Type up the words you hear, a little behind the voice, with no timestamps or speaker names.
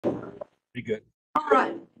Pretty good. All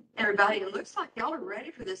right, everybody, it looks like y'all are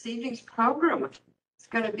ready for this evening's program. It's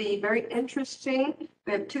going to be very interesting.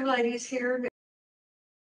 We have two ladies here.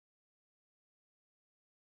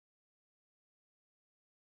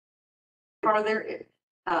 Are their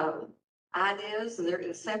ideas and their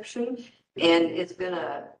conception, and it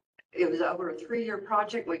was over a 3-year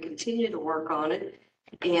project. We continue to work on it,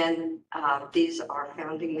 and these are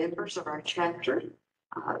founding members of our chapter.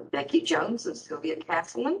 Becky Jones and Sylvia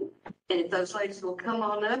Casselman. And if those ladies will come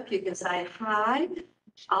on up, you can say hi.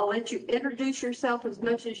 I'll let you introduce yourself as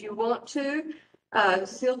much as you want to.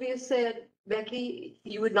 Sylvia said, Becky,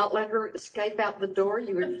 you would not let her escape out the door.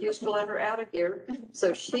 You refused to let her out of here.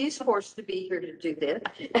 So she's forced to be here to do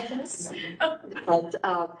this. But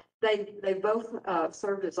they both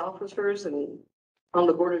served as officers and on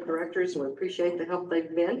the board of directors, and we appreciate the help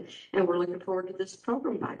they've been. And we're looking forward to this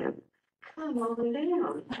program by them. Come on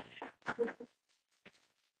down.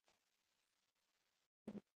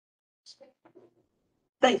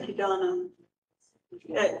 Thank you, Donna.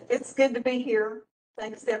 It's good to be here.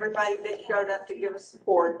 Thanks to everybody that showed up to give us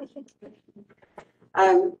support.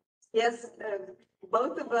 Yes,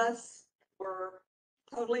 both of us were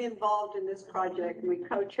totally involved in this project. We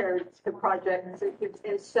co-chaired the project since its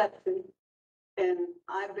inception. And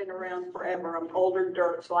I've been around forever. I'm older than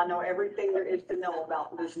dirt, so I know everything there is to know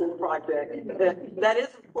about this little project. That is,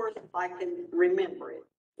 of course, if I can remember it.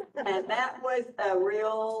 And that was a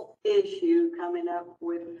real issue coming up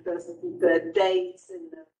with the dates and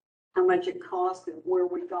how much it cost and where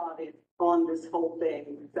we got it on this whole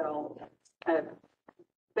thing. So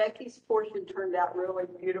Becky's portion turned out really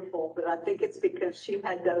beautiful, but I think it's because she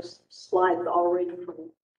had those slides already from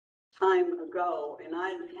time ago, and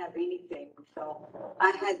I didn't have anything, so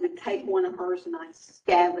I had to take one of hers and I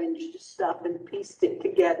scavenged stuff and pieced it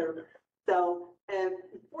together. So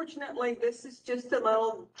fortunately, this is just a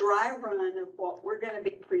little dry run of what we're going to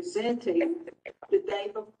be presenting the day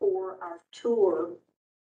before our tour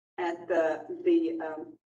at the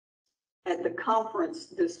conference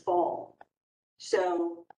this fall.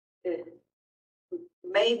 So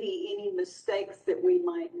maybe any mistakes that we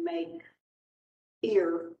might make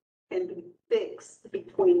here can be fixed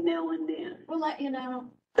between now and then. We'll let you know.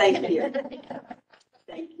 Thank you.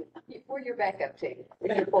 Thank you. We're your backup team.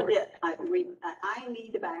 Yeah, I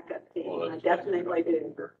need a backup team. I definitely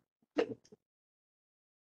do.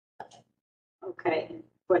 Okay,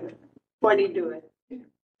 what are you doing? We've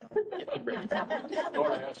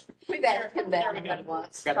asked him that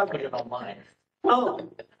once. Got to put it online. Oh,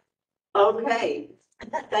 okay.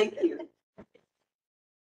 Thank you.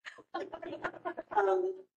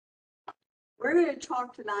 We're going to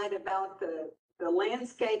talk tonight about the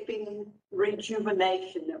landscaping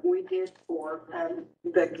rejuvenation that we did for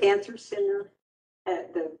the Cancer Center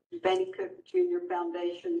at the Vannie Junior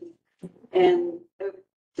Foundation. And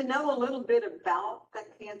to know a little bit about the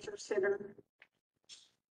Cancer Center,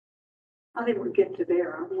 I didn't even get to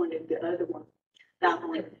there. I wanted the other one. That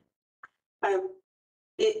one.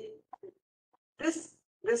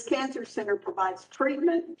 This Cancer Center provides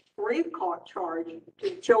treatment free of charge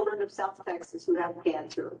to children of South Texas who have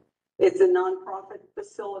cancer. It's a nonprofit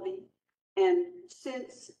facility, and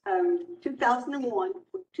since 2001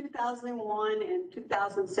 and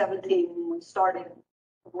 2017, when we started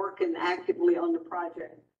working actively on the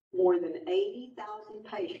project, more than 80,000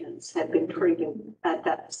 patients have been treated at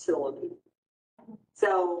that facility.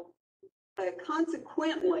 So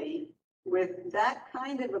consequently, with that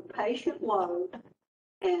kind of a patient load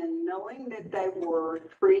and knowing that they were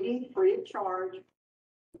treating free of charge,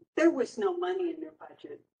 there was no money in their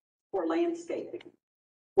budget for landscaping.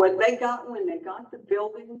 What they got when they got the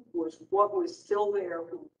building was what was still there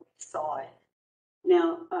when we saw it.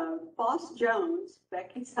 Now, Boss Jones,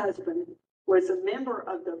 Becky's husband, was a member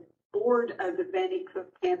of the board of the Vannie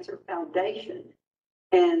Cook Cancer Foundation,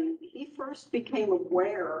 and he first became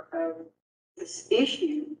aware of this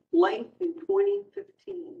issue late in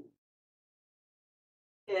 2015.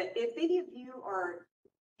 If any of you are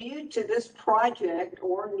new to this project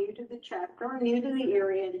or new to the chapter or new to the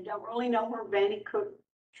area and don't really know where Vannie Cook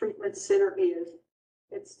Treatment Center is,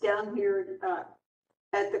 it's down here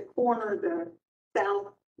at the corner, the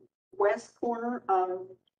southwest corner of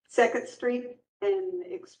 2nd Street and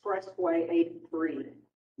Expressway 83.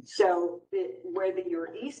 So whether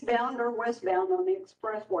you're eastbound or westbound on the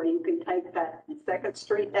expressway, you can take that 2nd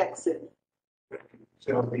Street exit.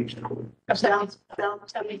 Southeast.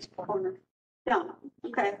 Southeast corner. Yeah,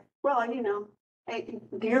 okay. Well, you know, hey,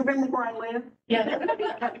 do you remember where I live? Yeah.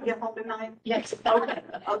 Have to get home tonight? Yes.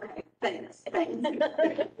 Okay, thanks.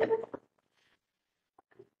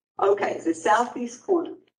 Okay, the southeast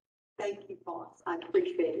corner. Thank you, boss. I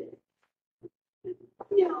appreciate it.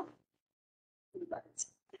 Yeah. But,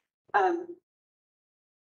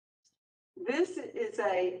 this is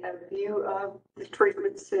a view of the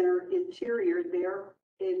treatment center interior there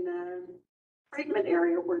in the treatment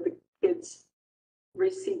area where the kids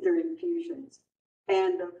receive their infusions.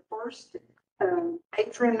 And the first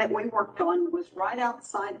atrium that we worked on was right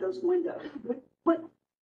outside those windows. What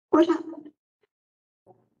happened?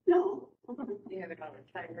 No, You have it on a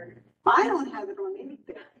timer. I don't have it on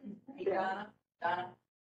anything. Hey, Donna,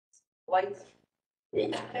 lights.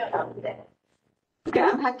 Okay,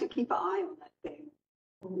 I have to keep an eye on that thing.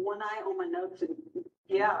 One eye on my notes and,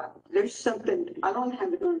 yeah, there's something, I don't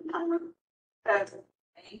have it on a timer. There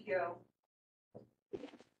you go.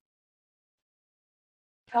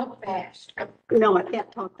 Talk fast. No, I can't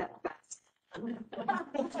talk that fast. I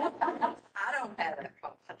don't have it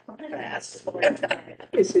fast.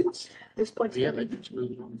 Is it this place? Yeah, they just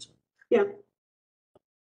moved on. Yeah.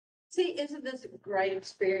 See, isn't this a great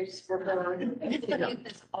experience for her?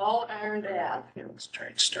 It's all ironed out. Yeah, let's try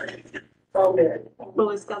and start it. Oh, good. Well,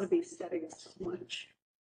 it's gotta be studying so much.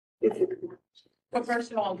 If it, Well,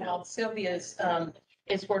 first of all, while Sylvia is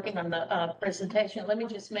working on the presentation, let me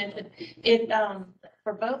just mention, it,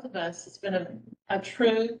 for both of us, it's been a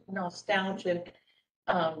true nostalgic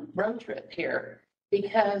road trip here,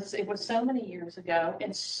 because it was so many years ago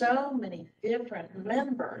and so many different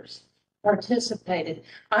members participated.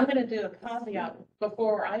 I'm going to do a caveat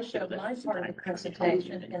before I show my part of the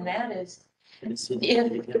presentation, and that is,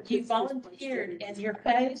 if you volunteered and your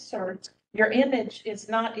face or your image is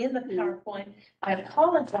not in the PowerPoint, I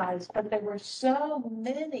apologize, but there were so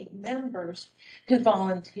many members who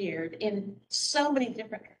volunteered in so many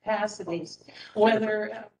different capacities,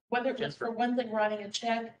 whether it was for one thing, writing a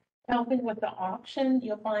check, helping with the auction,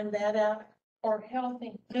 you'll find that out, or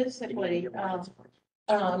helping physically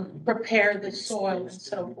prepare the soil and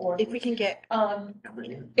so forth. If we can get.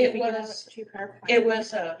 It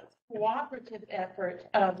was a cooperative effort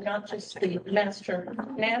of not just the master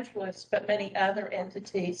naturalists, but many other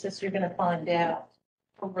entities, as you're going to find out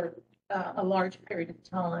over a large period of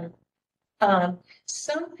time.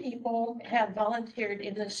 Some people have volunteered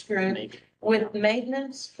in this group with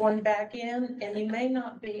maintenance going back in, and you may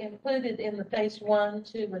not be included in the phase 1,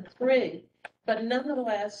 2, and 3, but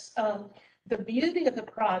nonetheless, the beauty of the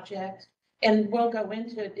project, and we'll go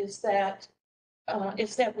into it, is that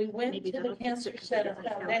we went to the Cancer Center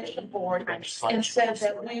Foundation Board and said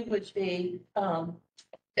that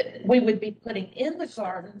we would be putting in the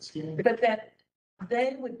gardens, but that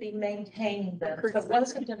they would be maintaining them. So it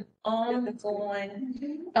wasn't an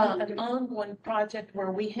ongoing project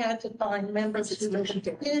where we had to find members who would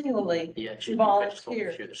continually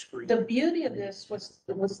volunteer. The beauty of this was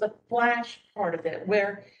the flash part of it,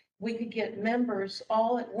 where we could get members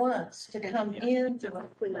all at once to come in to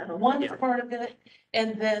one part of it,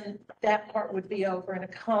 and then that part would be over and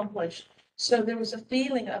accomplished. So there was a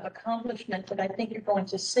feeling of accomplishment that I think you're going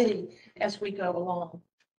to see as we go along.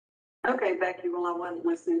 okay, Becky, well, I wasn't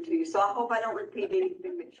listening to you, so I hope I don't repeat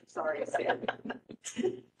anything that you're sorry I said.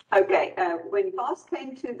 Okay, when Boss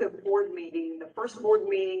came to the board meeting, the first board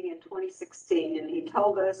meeting in 2016, and he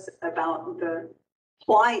told us about the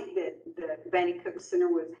plight that the Vannie Cook Center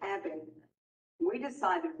was having, we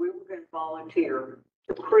decided we were going to volunteer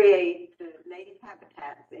to create the native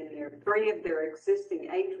habitats in there, 3 of their existing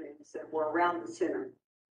atriums that were around the center.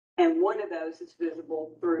 And one of those is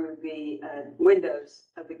visible through the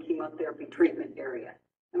windows of the chemotherapy treatment area.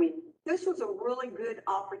 I mean, this was a really good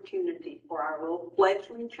opportunity for our little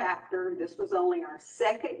fledgling chapter. This was only our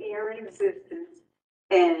 2nd year in existence,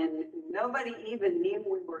 and nobody even knew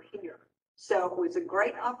we were here. So it was a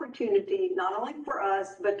great opportunity, not only for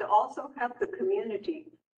us, but to also help the community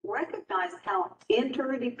recognize how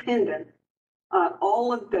interdependent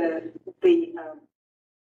all of the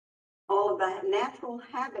natural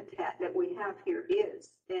habitat that we have here is.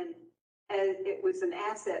 And it was an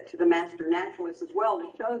asset to the master naturalists as well to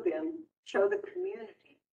show the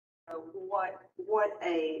community what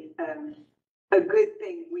a good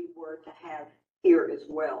thing we were to have here as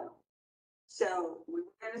well. So we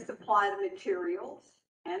were going to supply the materials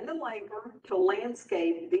and the labor to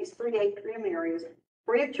landscape these 3 atrium areas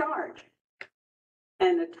free of charge.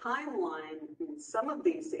 And the timeline in some of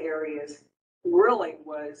these areas really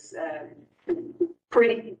was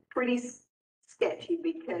pretty sketchy,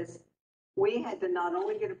 because we had to not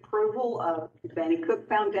only get approval of the Vannie Cook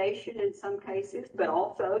Foundation in some cases, but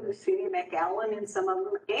also the city of McAllen in some of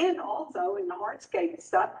them, and also in the hardscape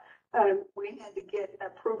stuff, we had to get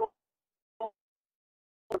approval of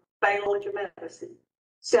College of Medicine.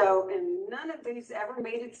 So, and none of these ever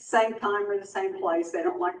meet at the same time or the same place. They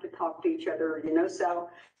don't like to talk to each other, you know, so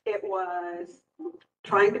it was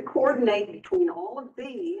trying to coordinate between all of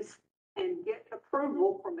these and get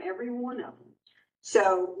approval from every one of them.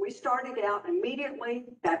 So we started out immediately,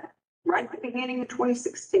 that right at the beginning of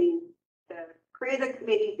 2016, to create a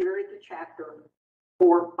committee here at the chapter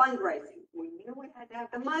for fundraising. We knew we had to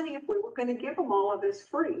have the money if we were going to give them all of this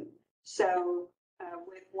free. So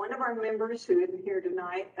with one of our members who isn't here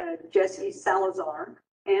tonight, Jesse Salazar,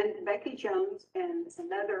 and Becky Jones, and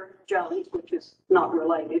another Jones, which is not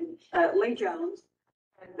related, Lee Jones,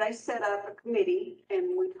 they set up a committee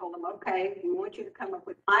and we told them, okay, we want you to come up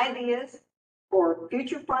with ideas for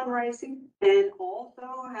future fundraising and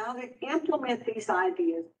also how to implement these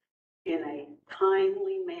ideas in a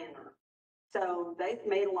timely manner. So they've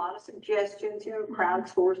made a lot of suggestions, you know,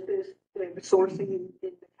 crowdsourcing in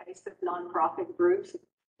the case of nonprofit groups,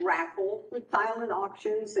 raffle with silent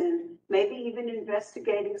auctions, and maybe even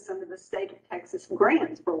investigating some of the state of Texas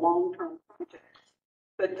grants for long-term projects.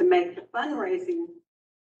 But to make the fundraising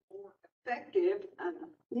more effective,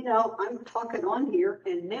 you know, I'm talking on here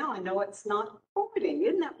and now I know it's not forwarding.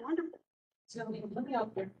 Isn't that wonderful? So let me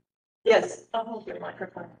help you. Yes. I'll hold your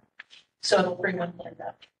microphone. So it'll bring one hand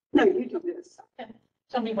up. No, you do this.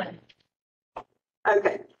 Tell me when.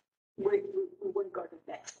 Okay. We would go to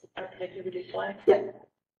next. Okay, give it a flag. Yeah.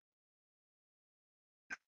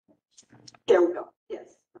 There we go.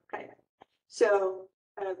 Yes. Okay. So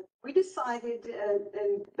we decided,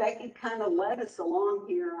 and Becky kind of led us along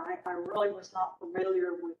here. I really was not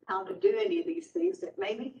familiar with how to do any of these things, that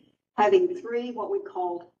maybe having three what we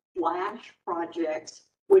called flash projects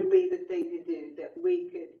would be the thing to do, that we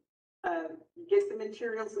could get the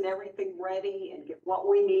materials and everything ready and get what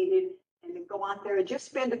we needed and then go out there and just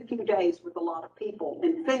spend a few days with a lot of people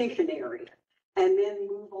and finish an area and then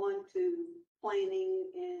move on to planning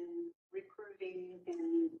and recruiting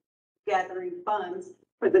and gathering funds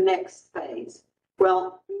for the next phase.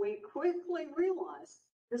 Well, we quickly realized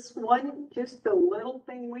this wasn't just a little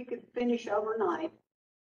thing we could finish overnight,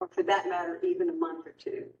 or for that matter, even a month or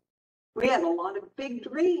two. We had a lot of big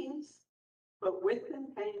dreams, but with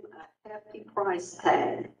them came a hefty price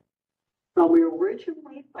tag. Well, we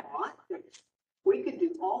originally thought that we could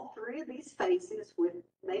do all three of these phases with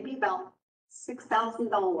maybe about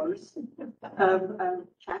 $6,000 of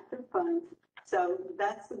chapter funds. So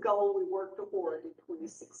that's the goal we worked toward in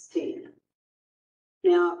 2016.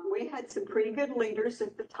 Now, we had some pretty good leaders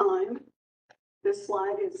at the time. This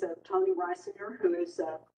slide is Tony Reisinger, who is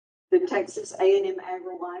the Texas A&M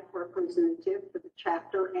AgriLife representative for the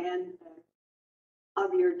chapter, and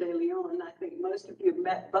Javier De Leon. I think most of you have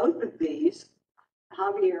met both of these.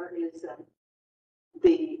 Javier is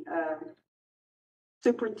the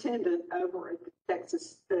superintendent over at the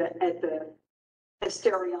Texas, at the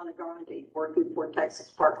Asteriana Grande, working for Texas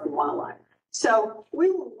Parks and Wildlife. So we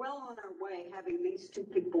were well on our way having these two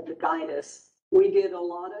people to guide us. We did a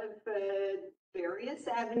lot of various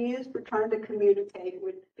avenues for trying to communicate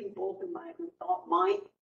with people who we thought might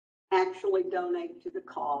actually donate to the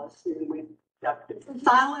cause. And we conducted some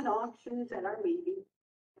silent auctions at our meeting.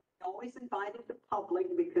 We always invited the public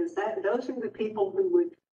because those are the people who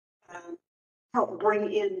would help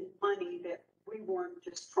bring in money that we weren't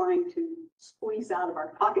just trying to squeeze out of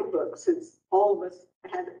our pocketbooks, since all of us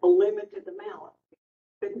had a limited amount.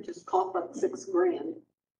 We couldn't just cough up $6,000.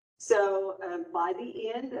 So by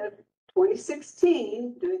the end of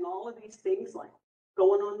 2016, doing all of these things like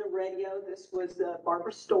going on the radio, this was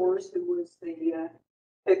Barbara Storrs, who was the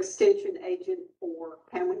extension agent for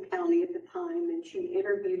Cameron County at the time, and she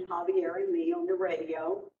interviewed Javier and me on the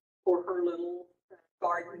radio for her little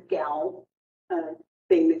garden gal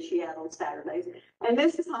thing that she had on Saturdays. And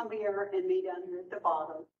this is Javier and me down here at the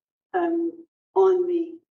bottom on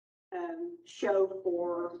the show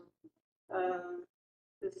for,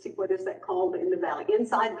 let's see, what is that called in the valley?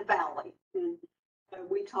 Inside the Valley. And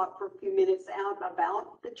we talked for a few minutes out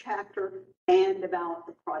about the chapter and about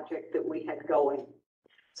the project that we had going.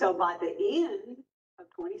 So by the end of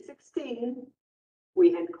 2016,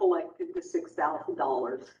 we had collected the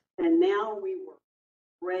 $6,000, and now we were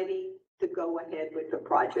ready to go ahead with the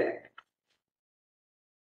project.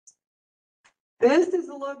 This is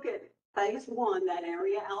a look at phase one, that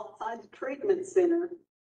area outside the treatment center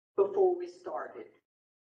before we started.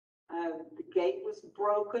 The gate was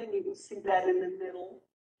broken. You can see that in the middle.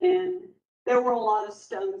 And there were a lot of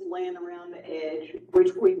stones laying around the edge,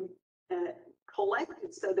 which we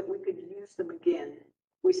collected so that we could use them again.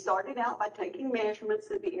 We started out by taking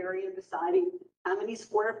measurements of the area, deciding how many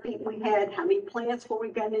square feet we had, how many plants were we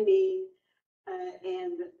going to need.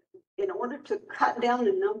 And in order to cut down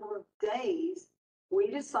the number of days we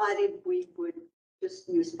decided we would just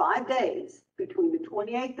use 5 days between the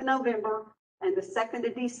 28th of November and the 2nd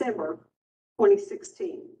of December,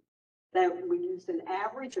 2016. That we used an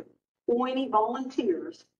average of 20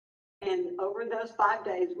 volunteers, and over those 5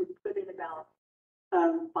 days, we put in about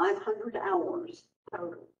 500 hours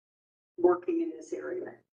total working in this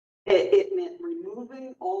area. It meant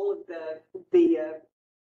removing all of the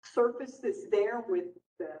surface that's there with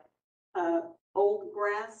the old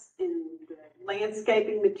grass and the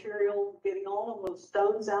landscaping material, getting all of those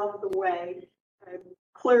stones out of the way,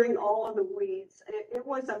 clearing all of the weeds. It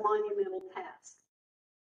was a monumental task.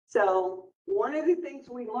 So one of the things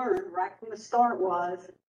we learned right from the start was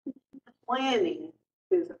planning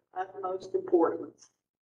is of utmost importance.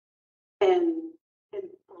 And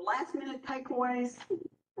for last minute takeaways,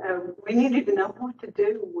 we needed to know what to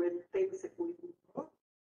do with things that we moved,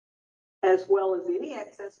 as well as any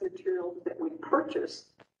excess materials that we purchased,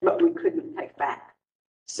 but we couldn't take back.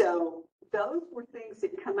 So those were things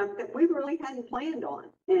that come up that we really hadn't planned on.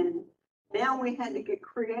 And now we had to get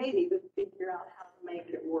creative and figure out how to make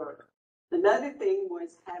it work. Another thing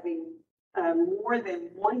was having more than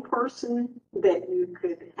one person that you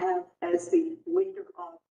could have as the leader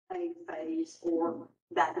of a phase or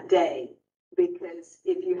that day. Because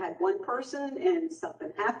if you had one person and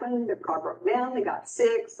something happened, their car broke down, they got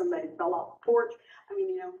sick, somebody fell off the porch, I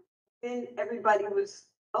mean, then everybody was,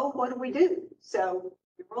 oh, what do we do? So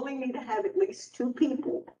you really need to have at least 2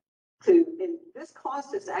 people and this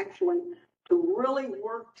caused us actually to really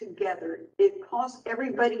work together. It caused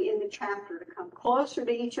everybody in the chapter to come closer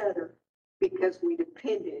to each other because we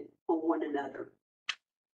depended on one another.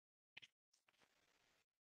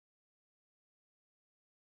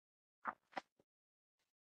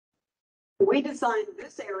 We designed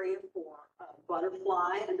this area for a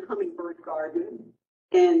butterfly and hummingbird garden,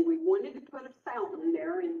 and we wanted to put a fountain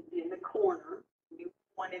there in the corner. We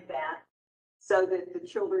wanted that so that the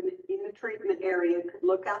children in the treatment area could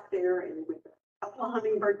look out there and with a couple of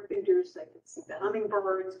hummingbird feeders, they could see the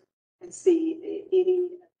hummingbirds and see any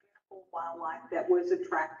beautiful wildlife that was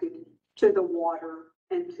attracted to the water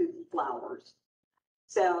and to the flowers.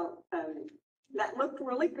 So that looked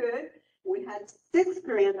really good. We had $6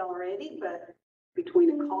 grand already, but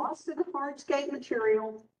between the cost of the hardscape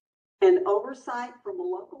material and oversight from a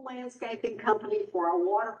local landscaping company for our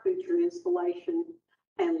water feature installation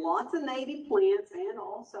and lots of native plants and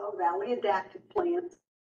also valley adapted plants,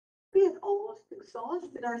 we had almost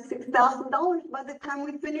exhausted our $6,000 by the time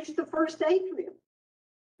we finished the first atrium.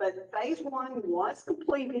 But phase 1 was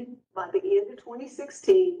completed by the end of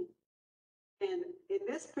 2016. And in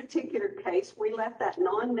this particular case, we left that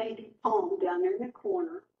non-native palm down there in the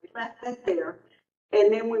corner. We left that there.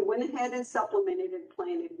 And then we went ahead and supplemented and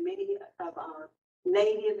planted many of our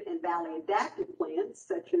native and valley adapted plants,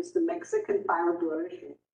 such as the Mexican firebush,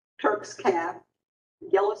 Turk's cap,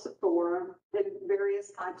 yellow sathora, and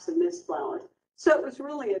various types of mist flowers. So it was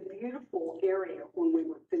really a beautiful area when we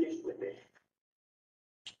were finished with it.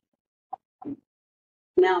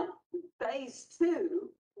 Now, phase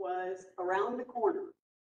 2 was around the corner.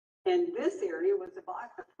 And this area was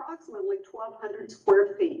about approximately 1,200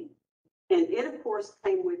 square feet. And it, of course,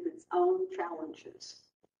 came with its own challenges.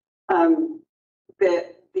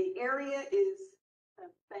 The area is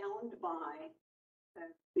bound by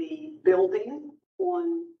the building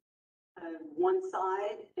on one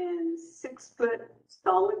side and 6-foot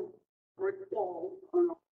solid brick wall on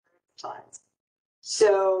all sides.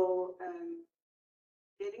 So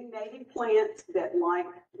getting native plants that like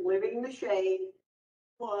living in the shade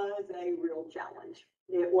was a real challenge.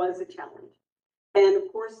 It was a challenge. And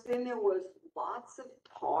of course, then there was lots of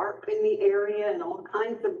tarp in the area and all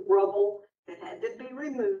kinds of rubble that had to be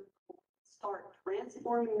removed to start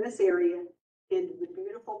transforming this area into the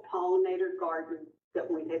beautiful pollinator garden that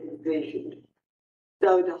we had envisioned.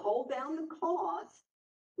 So to hold down the cost,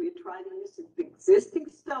 we tried to use the existing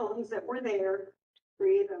stones that were there to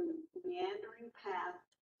create a meandering path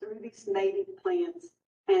through these native plants.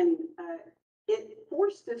 And it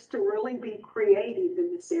forced us to really be creative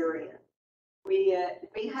in this area. We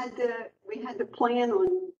had to plan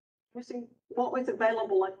on using what was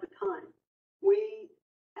available at the time. We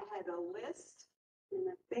had a list, and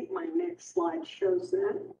I think my next slide shows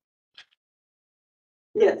that.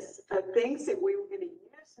 Yes, things that we were going to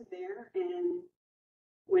use in there, and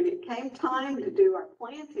when it came time to do our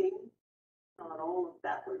planting, not all of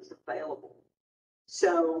that was available.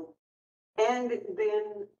 So, and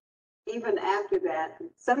then even after that,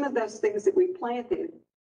 some of those things that we planted,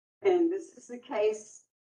 and this is the case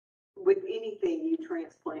with anything you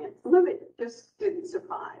transplant, some of it just didn't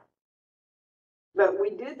survive. But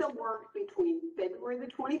we did the work between February the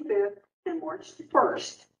 25th and March the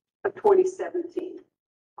 1st of 2017,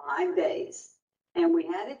 5 days. And we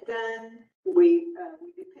had it done. We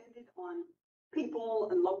depended on people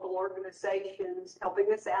and local organizations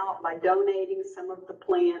helping us out by donating some of the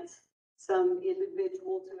plants. Some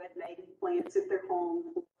individuals who had native plants at their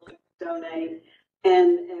home would donate.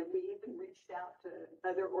 And we even reached out to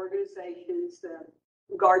other organizations, the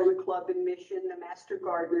Garden Club in Mission, the Master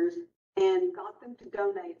Gardeners, and got them to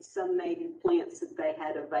donate some native plants that they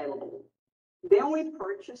had available. Then we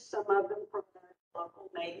purchased some of them from the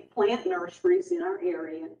local native plant nurseries in our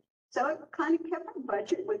area. So it kind of kept our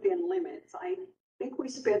budget within limits. I think we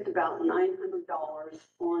spent about $900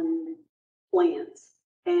 on plants.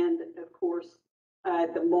 And of course,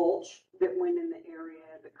 the mulch that went in the area,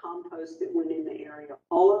 the compost that went in the area,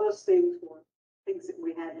 all of those things were things that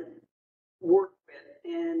we had to work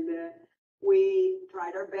with. And we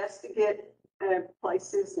tried our best to get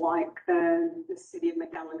places like the City of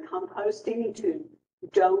McAllen Composting to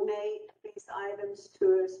donate these items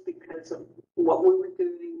to us because of what we were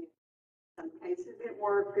doing. In some cases it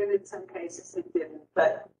worked and in some cases it didn't,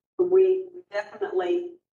 but we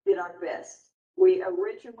definitely did our best. We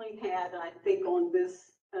originally had, I think on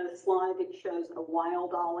this slide, it shows a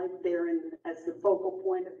wild olive there as the focal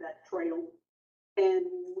point of that trail. And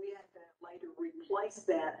we had to later replace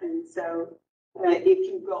that. And so if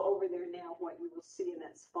you go over there now, what you will see in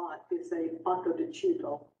that spot is a pato de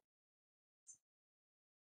chuto.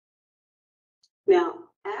 Now,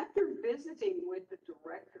 after visiting with the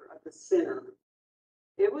director of the center,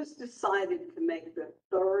 it was decided to make the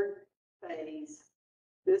third phase,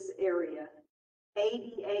 this area,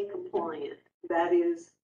 ADA compliant, that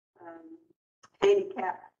is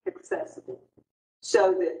handicap accessible,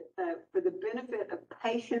 so that for the benefit of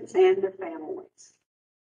patients and their families.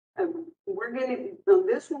 We're going to, on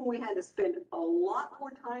this one, we had to spend a lot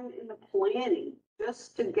more time in the planning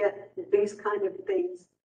just to get these kind of things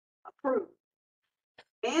approved.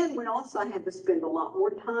 And we also had to spend a lot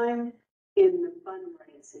more time in the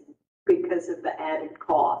fundraising because of the added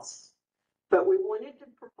costs. But we wanted to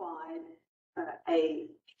provide a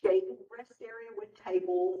shaded rest area with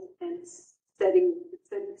tables and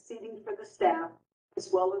seating for the staff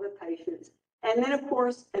as well as the patients. And then, of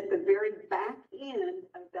course, at the very back end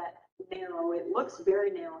of that narrow, it looks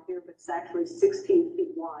very narrow here, but it's actually 16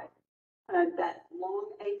 feet wide. That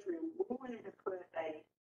long atrium, we wanted to put a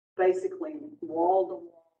basically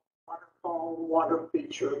wall-to-wall waterfall water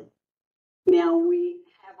feature. Now we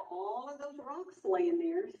have all of those rocks laying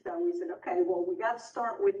there, so we said, okay, well, we got to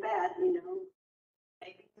start with that, you know.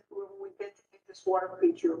 Maybe when we get to get this water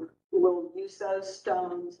feature, we'll use those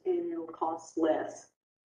stones and it'll cost less.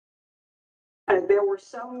 There were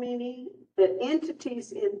so many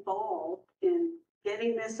entities involved in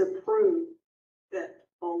getting this approved that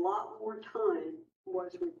a lot more time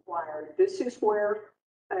was required. This is where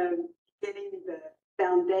getting the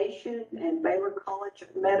foundation and Baylor College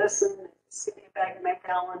of Medicine, and the City of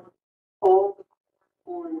McAllen, all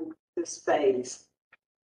on this phase.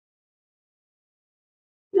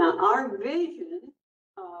 Now, our vision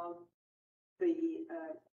of the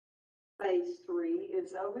phase 3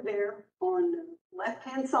 is over there on the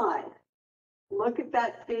left-hand side. Look at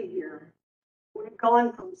that figure. We've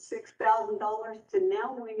gone from $6,000 to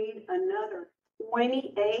now we need another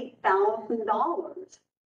 $28,000.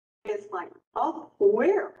 It's like, oh,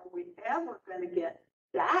 where are we ever going to get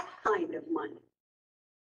that kind of money?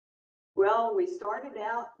 Well, we started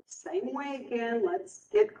out the same way again. Let's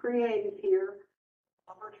get creative here.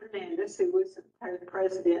 Robert Hernandez, who was the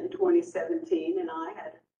president in 2017, and I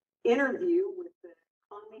had an interview with the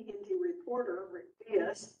Economy Hindi reporter, Rick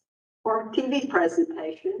Diaz, for a TV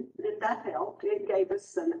presentation, and that helped. It gave us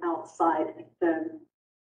some outside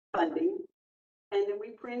funding. And then we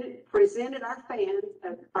presented our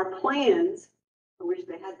plans, I wish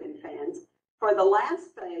they had been fans, for the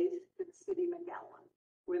last phase to the City of McAllen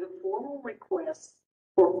with a formal request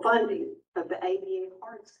for funding of the ADA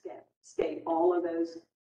hardscape, all of those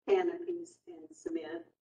canopies and cement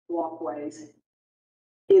walkways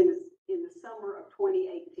in the summer of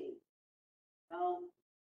 2018. Well,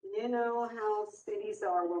 you know how cities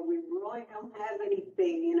are where we really don't have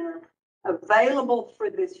anything, you know, available for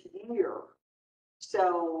this year.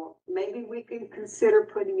 So maybe we can consider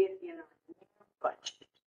putting it in our budget.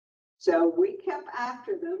 So we kept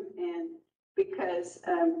after them, and because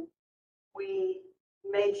we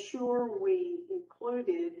made sure we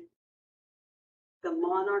included the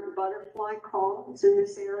monarch butterfly calls in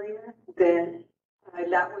this area,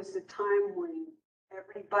 that was the time when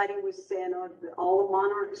everybody was saying, oh, all the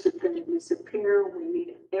monarchs are going to disappear.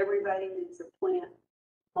 Everybody needs a plant.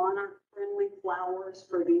 monarch-friendly flowers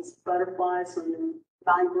for these butterflies on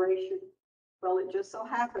migration. Well, it just so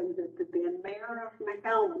happened that the then mayor of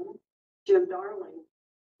McAllen, Jim Darling,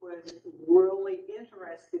 was really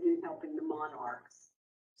interested in helping the monarchs.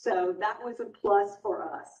 So that was a plus for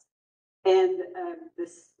us. And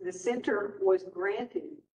the center was granted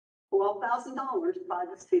 $12,000 by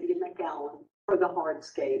the city of McAllen for the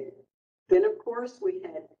hardscape. Then, of course, we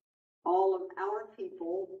had all of our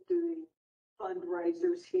people doing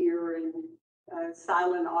fundraisers here and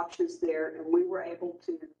silent auctions there, and we were able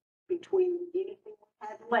to, between anything we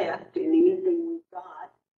had left and anything we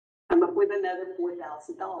got, come up with another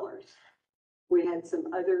 $4,000. We had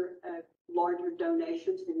some other larger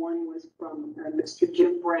donations. One was from Mr.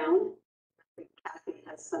 Jim Brown. I think Kathy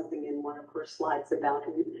has something in one of her slides about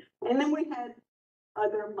him. And then we had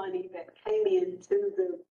other money that came into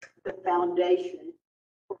the foundation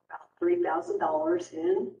for about $3,000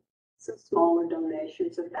 and some smaller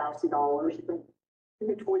donations, $1,000, but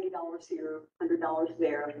maybe $20 here, $100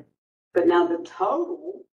 there. But now the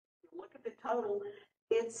total, look at the total,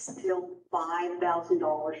 it's still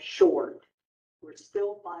 $5,000 short. We're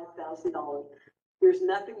still $5,000. There's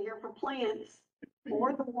nothing here for plants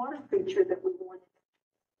or the water feature that we wanted.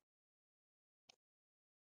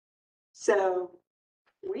 So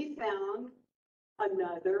we found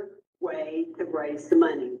another way to raise the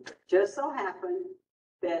money. Just so happened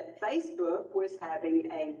that Facebook was having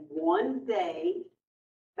a one-day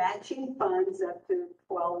matching funds up to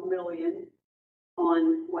 12 million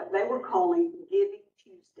on what they were calling Giving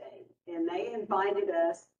Tuesday. And they invited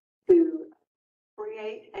us to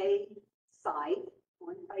create a site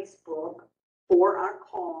on Facebook for our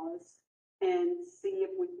cause and see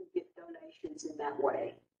if we could get donations in that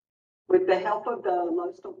way. With the help of the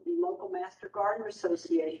local Master Gardener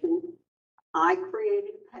Association, I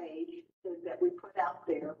created a page that we put out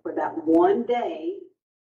there for that one day.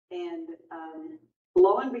 And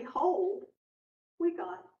lo and behold, we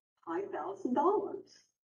got $5,000.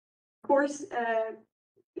 Of course,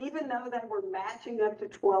 even though they were matching up to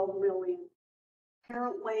 12 million,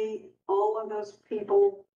 apparently all of those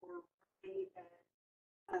people were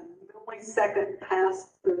a millisecond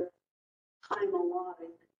past the time allotted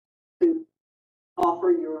to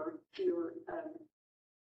offer your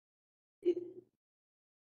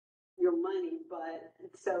money. But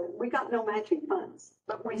so we got no matching funds,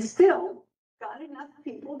 but we still got enough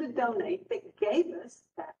people to donate that gave us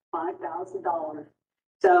that $5,000.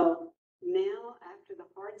 So now, after the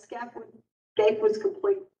hardscape was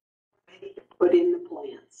complete, we ready to put in the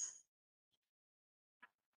plants.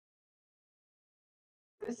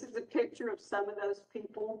 This is a picture of some of those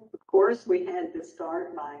people. Of course, we had to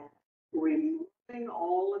start by removing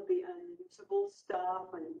all of the unusable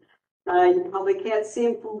stuff, and you probably can't see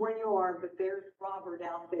him from where you are, but there's Robert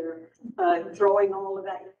out there throwing all of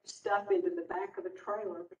that stuff into the back of the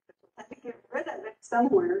trailer because we had to get rid of it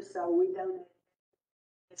somewhere, so we donated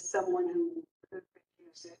it to someone who could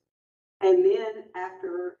use it. And then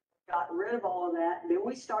after we got rid of all of that, then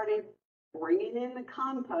we started bringing in the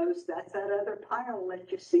compost. That's that other pile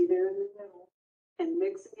that you see there in the middle, and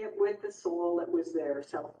mixing it with the soil that was there.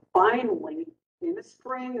 So finally, in the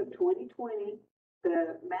spring of 2020,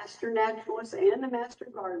 the master naturalists and the master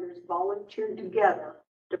gardeners volunteered together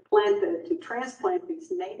to transplant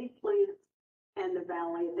these native plants and the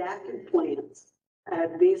valley adapted plants.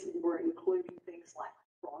 These were including things like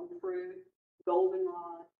frog fruit,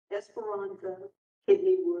 goldenrod, esperanza,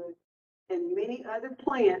 kidneywood, and many other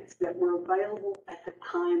plants that were available at the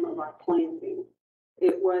time of our planting.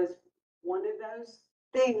 It was one of those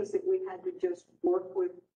things that we had to just work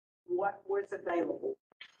with what was available.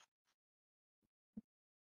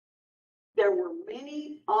 There were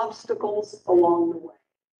many obstacles along the way,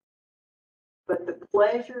 but the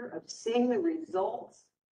pleasure of seeing the results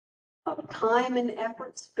of time and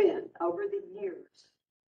effort spent over the years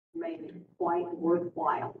made it quite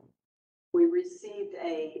worthwhile. We received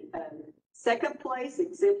a second place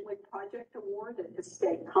Exemplary Project Award at the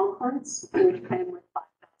state conference, which came with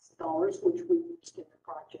 $5,000, which we used in the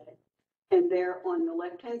project. And there on the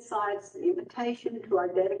left-hand side is the invitation to our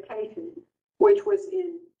dedication, which was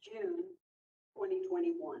in June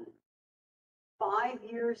 2021. 5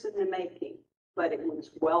 years in the making, but it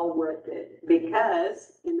was well worth it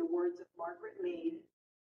because, in the words of Margaret Mead,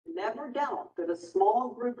 never doubt that a small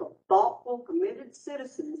group of thoughtful, committed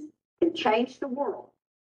citizens can change the world.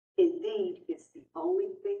 Indeed, it's the only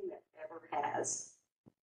thing that ever has.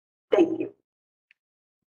 Thank you.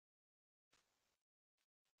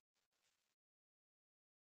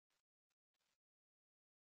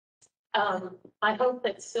 I hope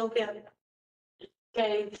that Sylvia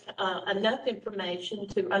gave enough information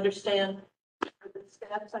to understand the state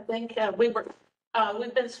steps. I think we've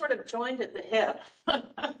been sort of joined at the hip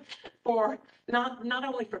for not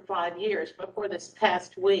only for 5 years, but for this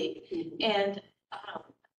past week. And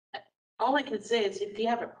all I can say is if you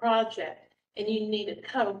have a project and you need a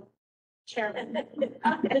co-chairman,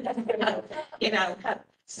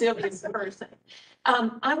 Sylvia's the person.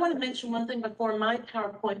 I want to mention one thing before my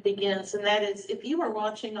PowerPoint begins, and that is if you are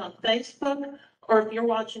watching on Facebook or if you're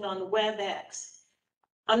watching on WebEx,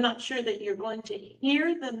 I'm not sure that you're going to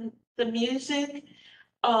hear the music,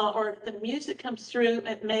 or if the music comes through,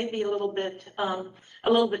 it may be a little bit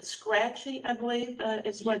scratchy, I believe,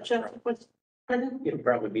 is what Jeff was, pardon? It'll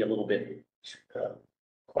probably be a little bit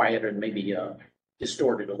quieter and maybe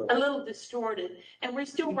distorted a A little. little distorted, and we're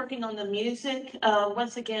still working on the music,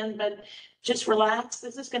 once again, but just relax.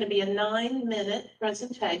 This is going to be a 9-minute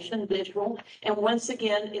presentation, visual. And once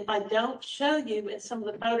again, if I don't show you in some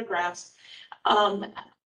of the photographs,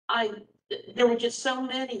 there were just so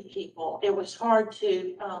many people. It was hard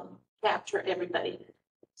to capture everybody.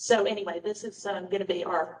 So anyway, this is going to be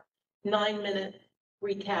our 9-minute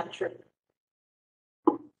recapture.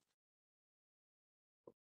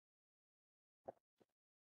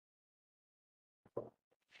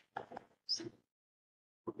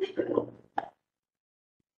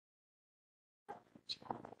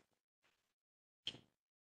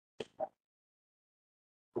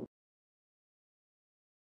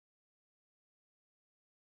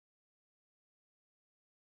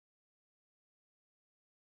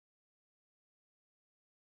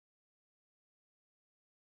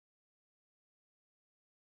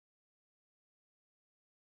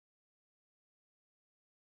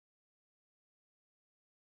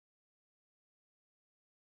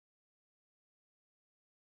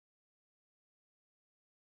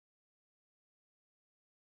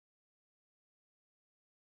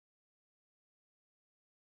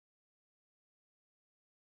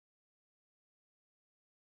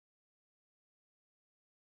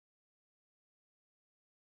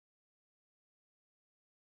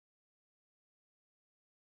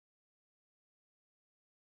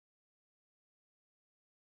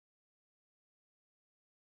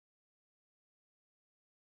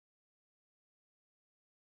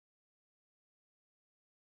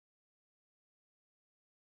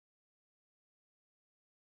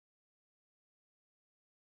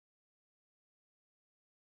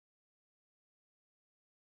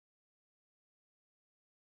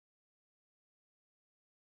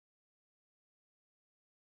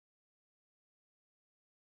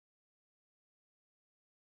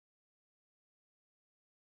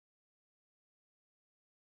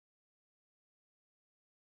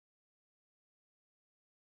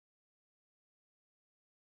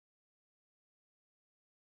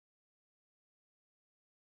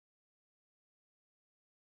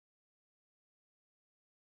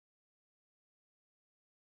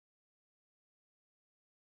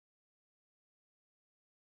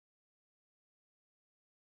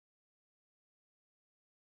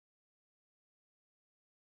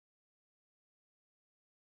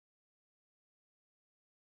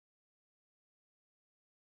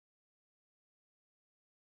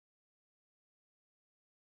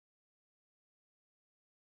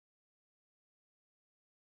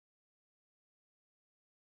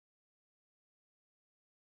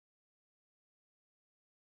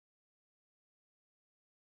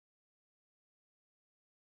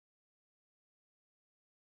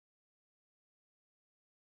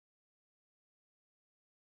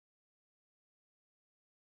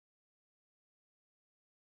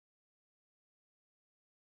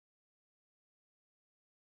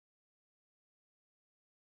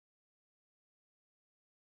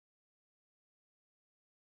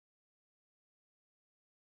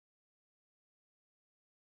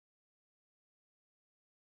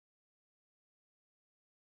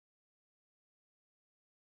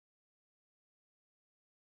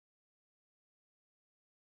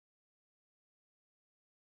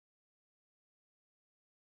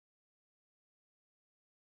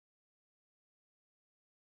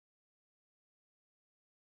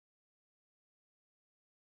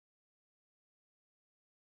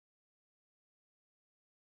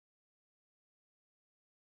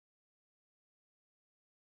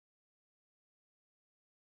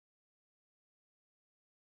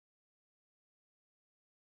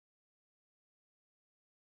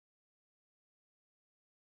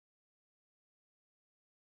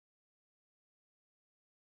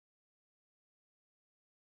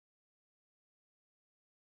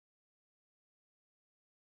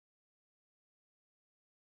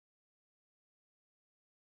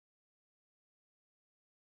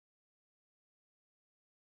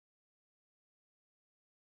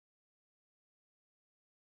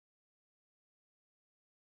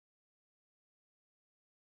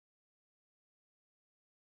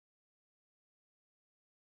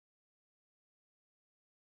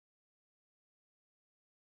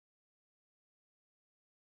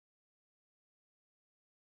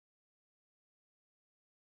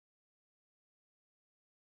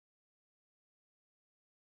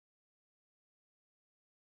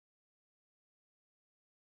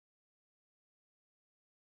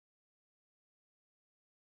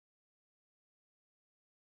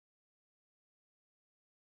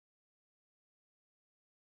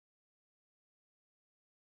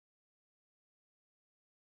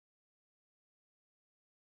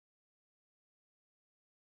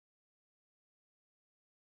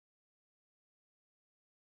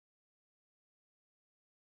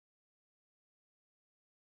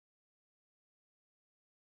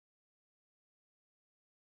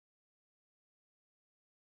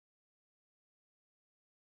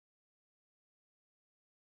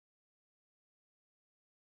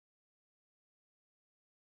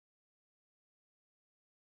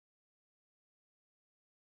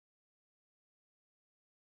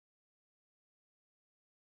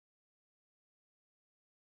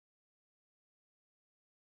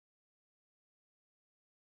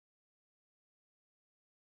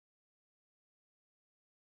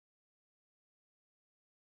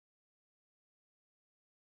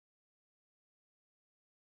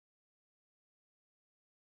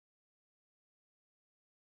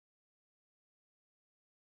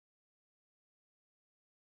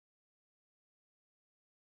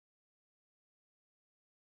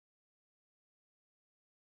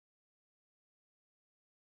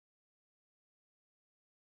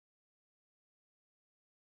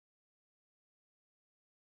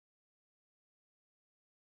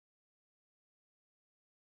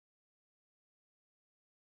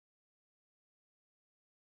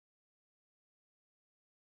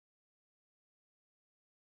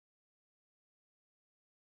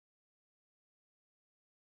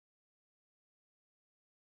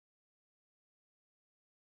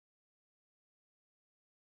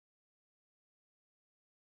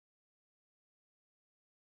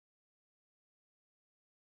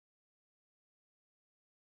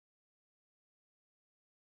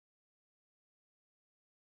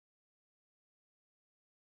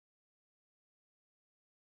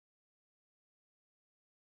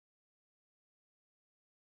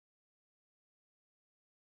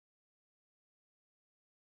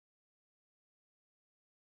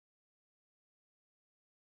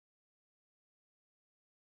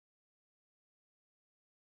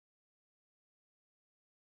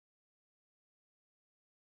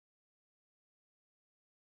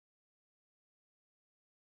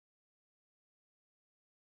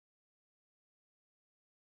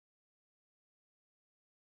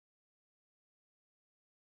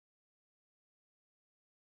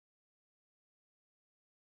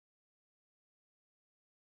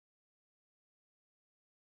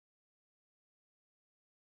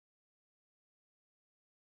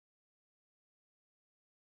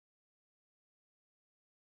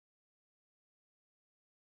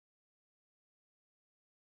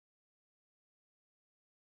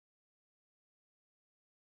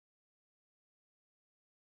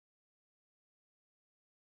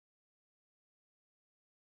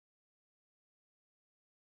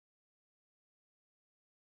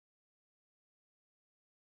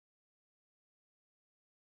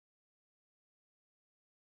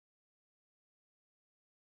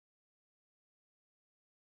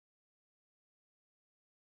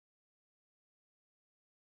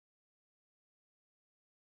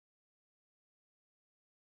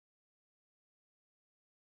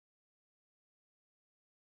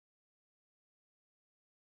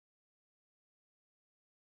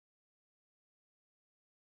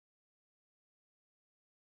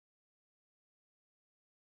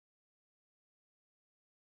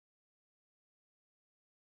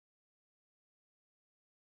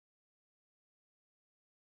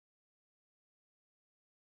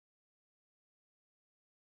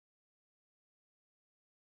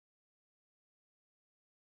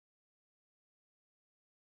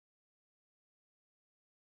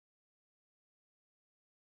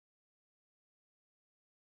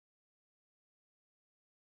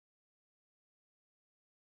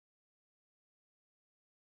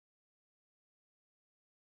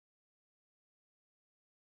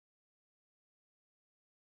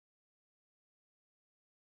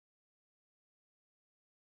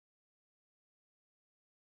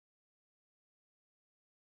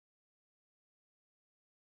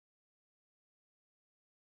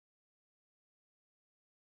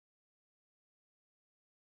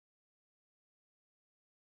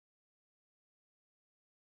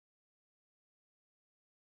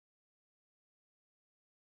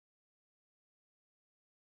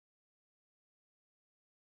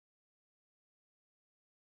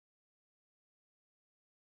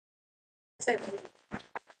 So,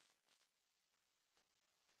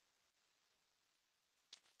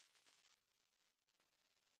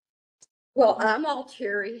 Well, I'm all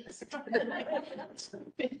cheery.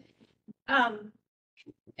 Um,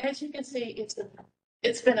 as you can see,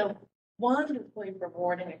 it's been a wonderfully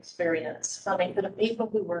rewarding experience. I mean, for the people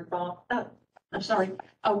who were involved, I'm sorry,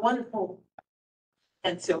 a wonderful,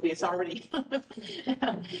 and Sylvia's already,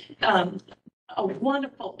 a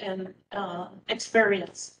wonderful and,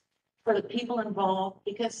 experience for the people involved,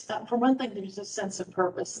 because for one thing, there's a sense of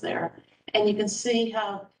purpose there. And you can see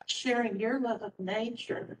how sharing your love of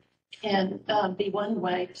nature can, be one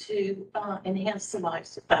way to, enhance the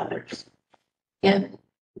lives of others. And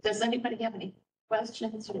does anybody have any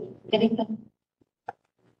questions or anything?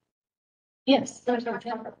 Yes, there's our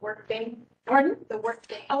work day. Pardon? The work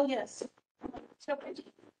day. Oh, yes. So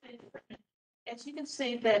as you can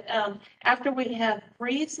see that, after we have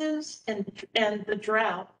freezes and the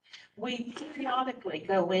drought, we periodically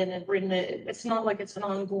go in and remove. It's not like it's an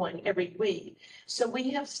ongoing every week. So we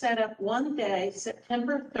have set up one day,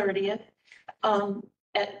 September 30th.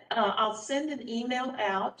 I'll send an email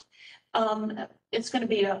out. It's going to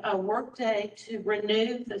be a work day to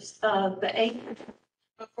renew this, the 8th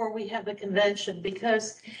before we have the convention,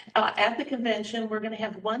 because at the convention, we're going to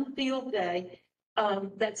have one field day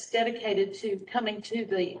that's dedicated to coming to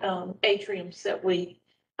the atriums that we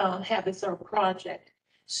have as our project.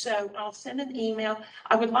 So I'll send an email.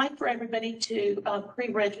 I would like for everybody to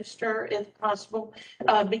pre-register if possible,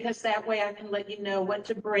 because that way I can let you know what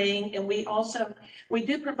to bring. And we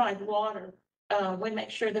do provide water. We make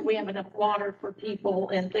sure that we have enough water for people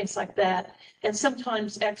and things like that, and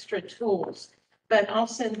sometimes extra tools. But I'll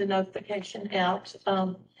send the notification out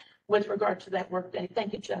with regard to that workday.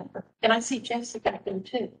 Thank you, Jennifer. And I see Jesse back there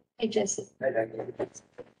too. Hey, Jesse.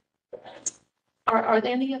 Are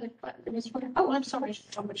there any other questions? Oh, I'm sorry.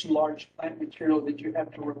 How much large plant material did you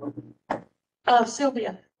have to remove?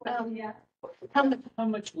 Sylvia, Yeah. How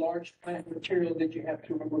much large plant material did you have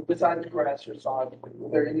to remove besides grass or sod? Were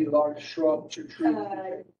there any large shrubs or trees?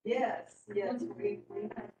 Yes, we had to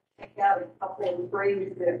take out a couple of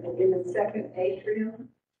trees that were in the second atrium,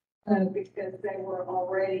 because they were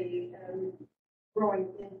already, growing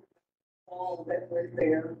in the wall that was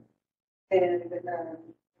there. And,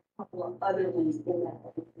 a couple of other ones in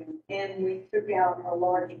that atrium. And we took out a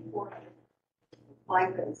large portion of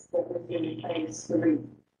ficus that was in phase 3.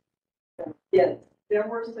 So, yes, there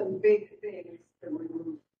were some big things to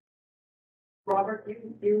remove. Robert,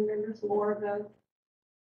 you remember some more of those?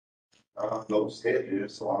 Those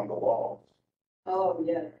hedges along the wall. Oh,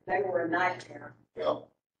 yes, they were a nightmare. Yeah.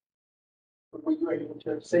 Were you able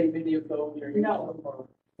to save any of those or use No. them, or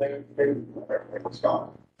Everything's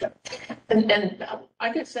gone. and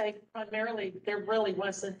I could say primarily there really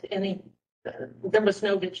wasn't any. There was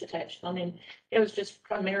no vegetation. I mean, it was just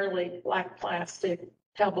primarily black plastic,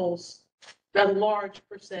 pebbles, a large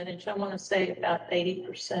percentage. I want to say about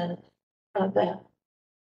 80% of that.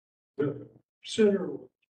 The center was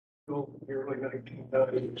built in the early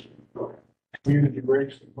 1990s. Community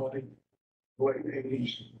raised the money, late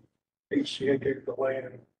 80s. HCA gave the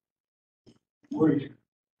land. We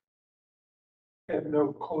had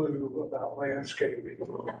no clue about landscaping.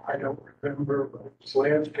 I don't remember, but it was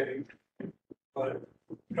landscaped. But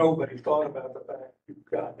nobody thought about the fact you've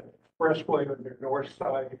got an expressway on your north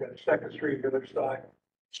side, you've got a Second Street on the other side.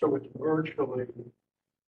 So it's virtually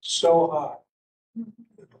so hot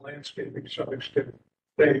that the landscaping to some extent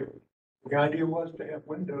failed. The idea was to have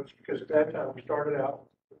windows because at that time we started out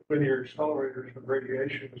with linear accelerators and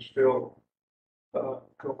radiation was still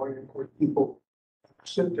going where people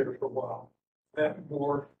sit there for a while. That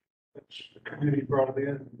more, the community brought it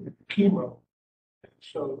in chemo. And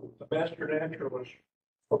so the master naturalist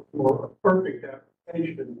for a perfect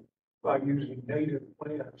application by using native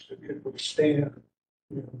plants that could withstand,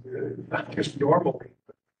 not just normal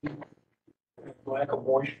heat, but lack of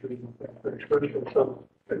moisture and exposure. So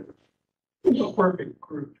it's a perfect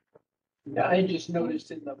group. Yeah, I just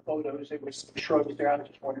noticed in the photos, there was some shrubs there. I was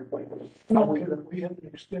just wondering what it was. We had an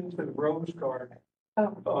extensive rose garden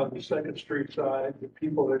Oh. on the Second Street side. The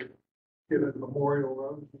people had given memorial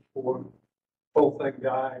roses for, whole thing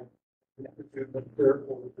died.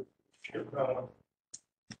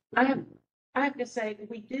 I have to say,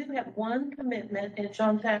 we do have one commitment, and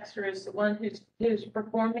John Taxter is the one who's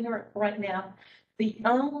performing right now. The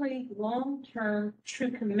only long-term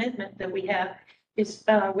true commitment that we have is,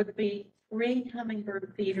 would be 3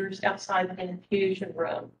 hummingbird feeders outside the infusion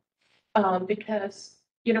room. Because,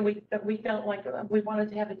 we felt like we wanted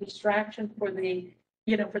to have a distraction for the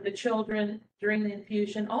children during the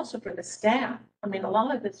infusion, also for the staff. I mean, a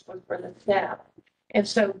lot of this was for the staff. And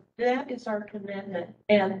so that is our commitment.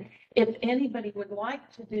 And if anybody would like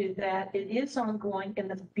to do that, it is ongoing. And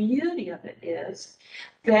the beauty of it is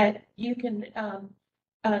that you can,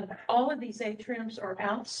 all of these atriums are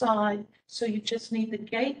outside, so you just need the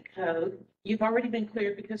gate code. You've already been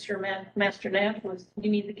cleared because you're a master naturalist. You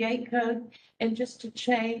need the gate code and just to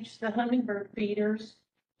change the hummingbird feeders,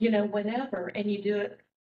 whenever, and you do it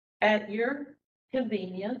at your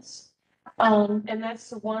convenience. And that's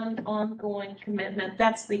the one ongoing commitment.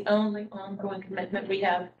 That's the only ongoing commitment we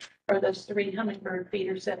have are those 3 hummingbird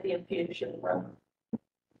feeders at the infusion room.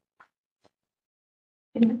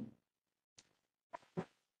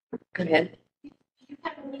 Go ahead. Do you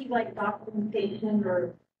have any like documentation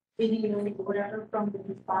or video or whatever from the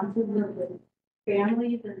responses of the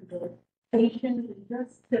families and the patients and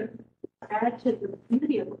just to add to the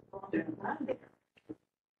beauty of what's going on there?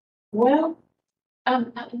 Well,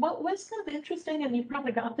 what was kind of interesting, and you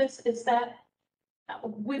probably got this, is that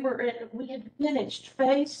we had finished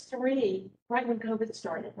phase 3 right when COVID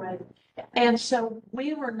started, right? And so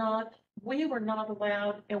we were not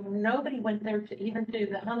allowed, and nobody went there to even do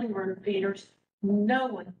the hummingbird feeders. No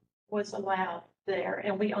one was allowed there,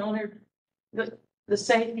 and we honored the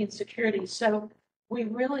safety and security. So we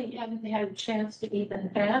really hadn't had a chance to even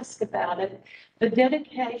ask about it. The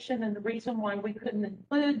dedication and the reason why we couldn't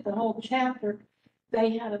include the whole chapter,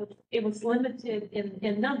 it was limited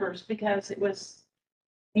in numbers because it was,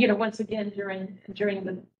 once again, during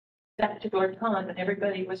that particular time, and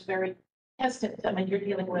everybody was very hesitant. I mean, you're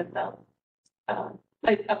dealing with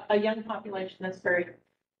a young population that's very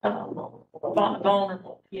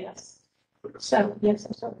vulnerable, yes. So, yes,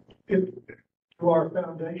 I'm sorry. To our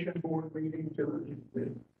foundation board meeting, to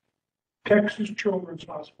the Texas Children's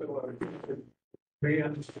Hospital,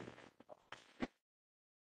 man's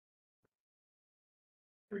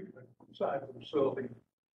treatment side of the facility.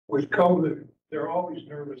 With COVID, they're always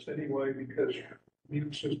nervous anyway because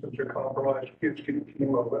immune systems are compromised, kids get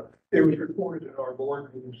chemo. But it was reported in our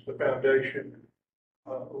board meetings, the foundation,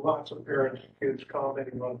 lots of parents and kids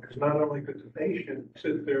commenting on, because not only could the patient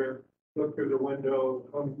sit there, look through the window,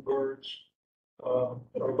 hummingbirds, or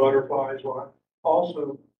butterflies,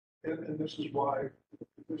 also, and this is why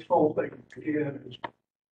this whole thing began is,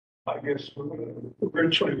 I guess,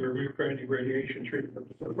 originally we were rebranding radiation treatment.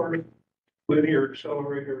 The first linear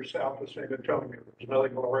accelerator south of San Antonio, there's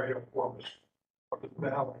nothing on the radio for us, from the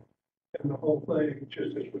valley. And the whole thing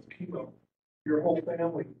just is with chemo. Your whole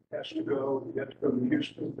family has to go, you have to go to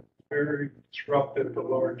Houston. It's very disruptive to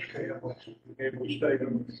large families, being able to stay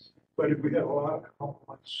them. But if we had a lot of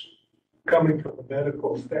compliments coming from the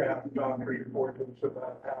medical staff, doctors reported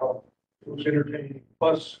about how it was entertaining.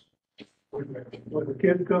 Plus, when the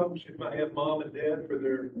kid comes, you might have mom and dad for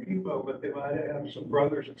their chemo, but they might have some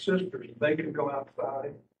brothers and sisters. They can go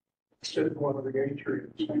outside, sit in one of the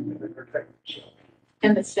atriums and entertain themselves.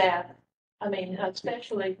 And the staff, I mean,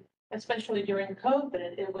 especially during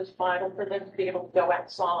COVID, it was vital for them to be able to go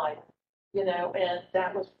outside, and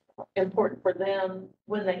that was important for them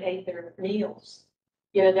when they ate their meals.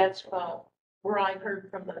 That's where I heard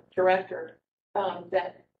from the director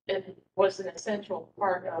that it was an essential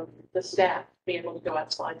part of the staff to be able to go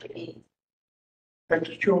outside to eat.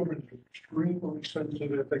 Texas children are extremely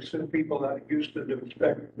sensitive. They send people out of Houston to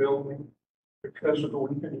inspect the building because of the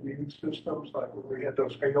weakened immune systems, like when we had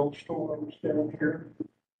those hailstorms down here.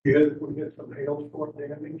 We had some hailstorm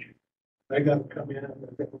damage. They got to come in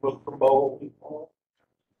and they look for mold and all,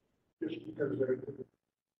 just because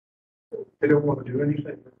they don't want to do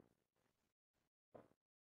anything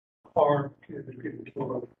harm kids getting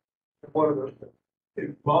killed. And one of those,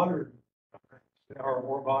 in modern times, now or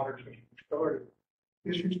more modern since we started,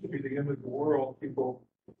 this used to be the end of the world. It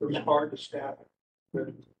was hard to staff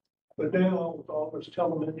it. But now with all this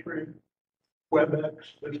telemetry, WebEx,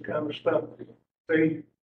 this kind of stuff, they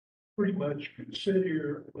pretty much can sit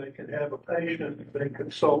here, they can have a patient, they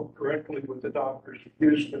consult directly with the doctors in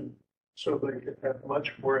Houston, so they can have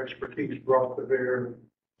much more expertise brought to bear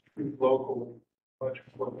locally, much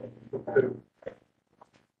more than they do.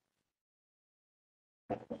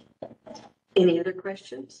 Any other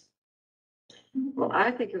questions? Well,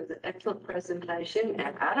 I think it was an excellent presentation,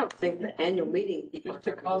 and I don't think the annual meeting people are Just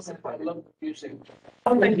a going to comment, I disappoint. love the music.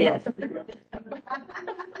 Oh, my Yeah.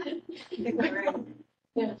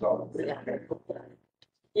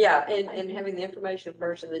 Yeah, and having the information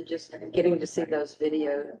person and just getting to see those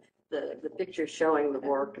videos, the pictures showing the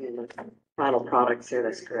work and the final products here,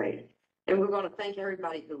 that's great. And we want to thank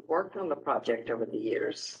everybody who worked on the project over the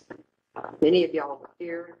years. Many of y'all are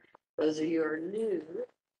here. Those of you who are new,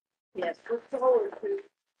 yes, look forward to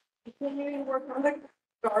continuing to work on the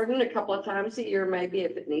garden a couple of times a year, maybe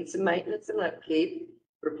if it needs some maintenance and upkeep,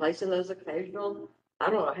 replacing those occasional. I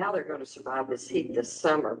don't know how they're going to survive this heat this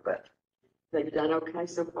summer, but they've done okay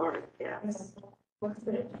so far. Yes.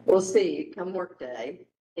 We'll see come work day.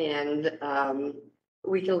 And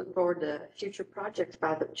we can look forward to future projects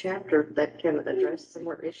by the chapter that can address some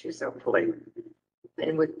more issues, hopefully.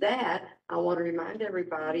 And with that, I want to remind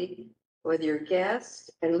everybody, whether you're guests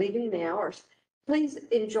and leaving now, or please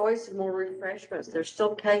enjoy some more refreshments. There's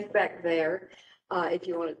still cake back there. If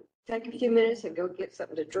you want to take a few minutes and go get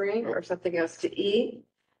something to drink or something else to eat.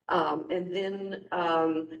 And then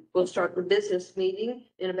we'll start the business meeting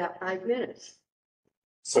in about 5 minutes.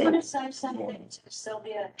 I'm going to say something to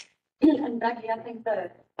Sylvia and Becky. I think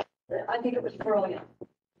it was brilliant.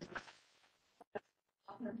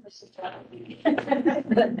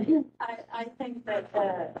 I think that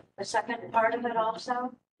the second part of it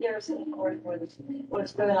also, yes, of course,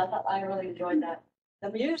 was good. I really enjoyed that.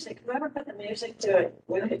 The music, whoever put the music to it,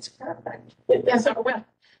 it's perfect. Yeah, so, well,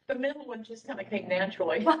 the middle one just kind of came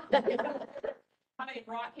naturally. I mean,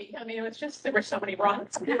 Rocky, I mean, it was just, there were so many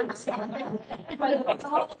rocks. But the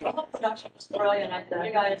whole production was brilliant. I think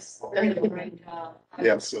you guys did a great job.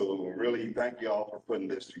 Yeah, so really thank you all for putting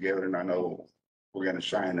this together, and I know we're gonna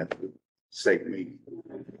shine at the state meet.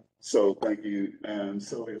 So thank you, and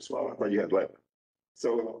Sylvia as well. I thought you had left.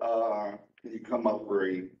 So can you come up for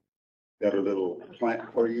got a little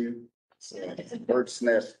plant for you? It's a bird's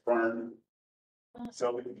nest fern.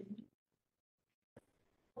 Sylvia.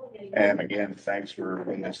 And again, thanks for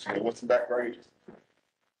putting this together. Wasn't that great?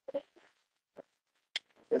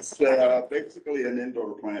 It's basically an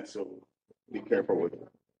indoor plant, so be careful with it.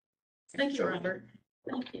 Thank you, Robert.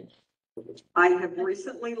 Thank you. I have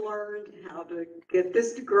recently learned how to get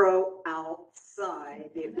this to grow outside.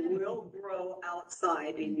 It will grow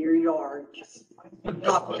outside in your yard. Just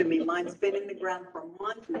talk to me. Mine's been in the ground for a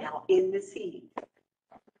month now in this heat.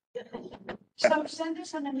 So send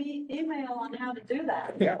us an email on how to do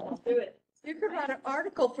that. Yeah. I'll do it. You could write an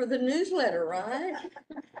article for the newsletter, right?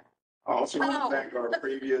 I also want to thank our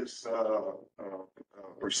previous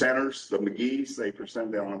presenters, the McGee's. They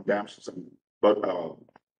presented on damsels and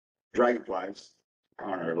dragonflies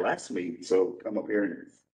on our last meeting. So come up here and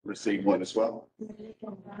receive one as well. Thank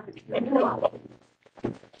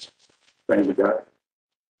you, guys.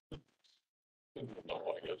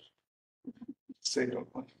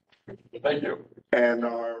 Thank you. And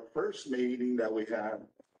our first meeting that we had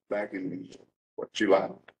back in July?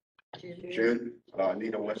 June,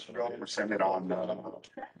 Nita Westerville presented on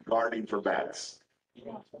gardening for bats.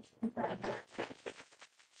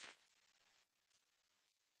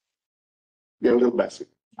 Get a little messy.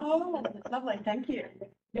 Oh, lovely. Thank you.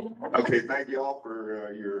 Okay, thank you all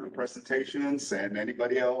for your presentations, and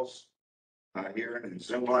anybody else here in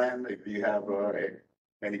Zoom land, if you have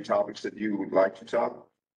any topics that you would like to talk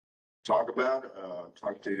about,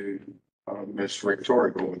 talk to Miss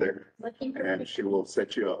Victoria over there, and she will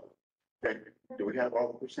set you up. Okay, do we have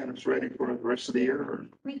all the presenters ready for the rest of the year? Or?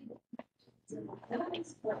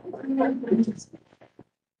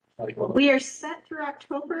 We are set through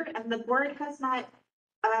October, and the board has not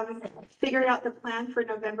figured out the plan for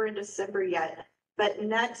November and December yet. But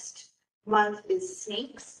next month is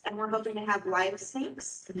snakes, and we're hoping to have live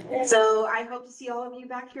snakes. So I hope to see all of you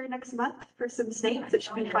back here next month for some snakes. It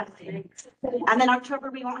should be fun. And then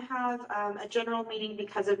October, we won't have a general meeting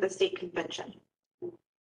because of the state convention.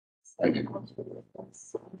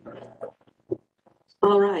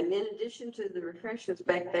 All right, and in addition to the refreshments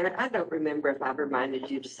back there, I don't remember if I've reminded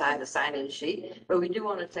you to sign the sign-in sheet, but we do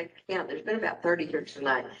want to take account. There's been about 30 here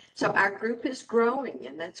tonight. So our group is growing,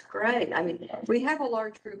 and that's great. I mean, we have a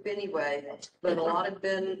large group anyway, but a lot have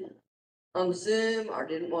been on Zoom or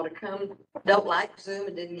didn't want to come, don't like Zoom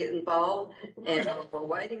and didn't get involved. And we're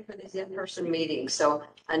waiting for these in-person meetings. So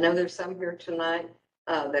I know there's some here tonight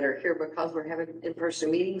that are here because we're having in-person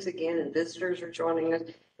meetings again and visitors are joining us.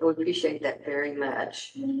 And we appreciate that very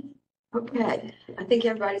much. Okay, I think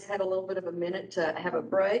everybody's had a little bit of a minute to have a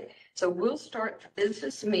break. So we'll start the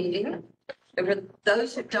business meeting. And for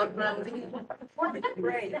those who don't know,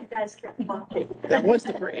 Great. You guys kept talking. That was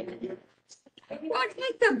the break. well,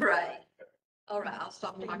 take the break. All right, I'll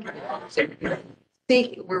stop talking. See,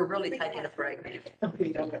 we're really taking a break. So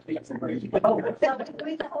we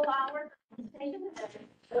the whole hour?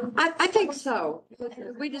 I think so.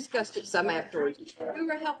 We discussed it some afterwards. We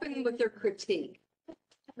were helping with their critique.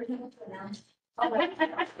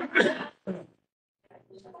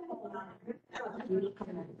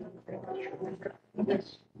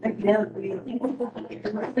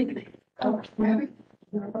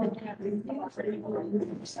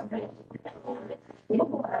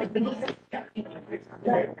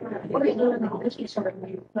 What are you doing now? This is sort of.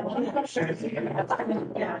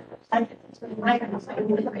 Yeah.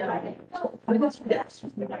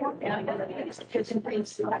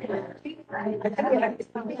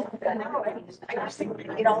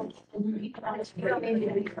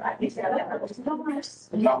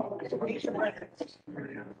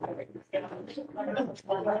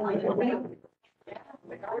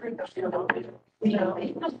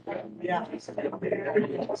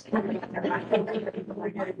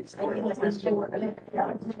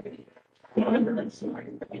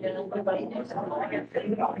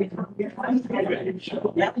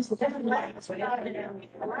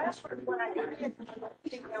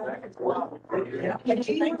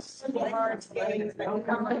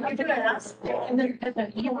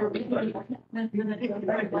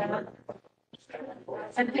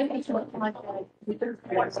 And then it's like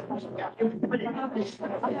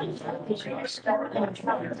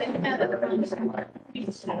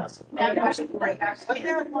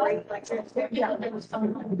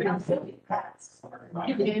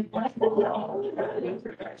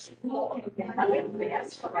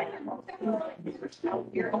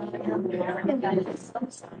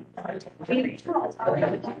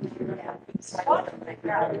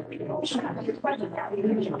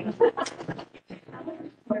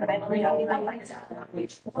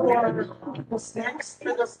snacks.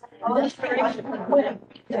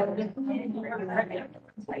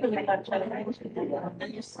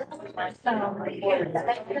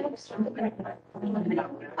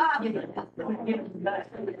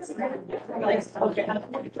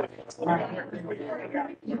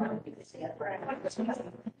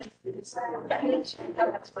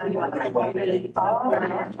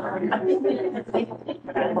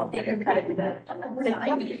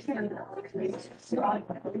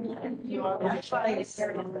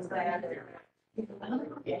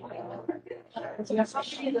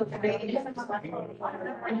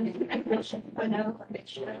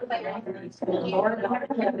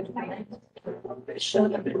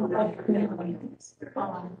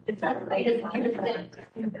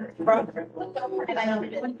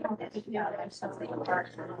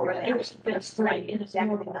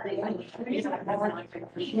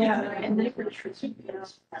 Yeah, and they were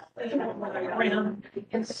around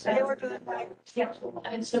and so they were doing like, yeah,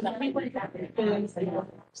 and so that we went back to food.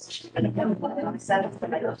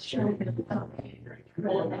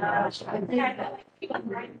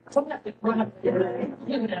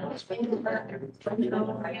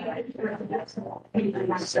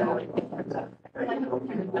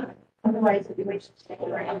 Otherwise, the way to stay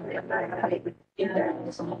around there,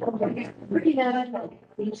 pretty bad.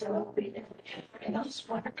 And I just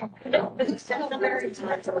want to come. It's very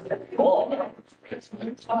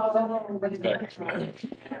cool.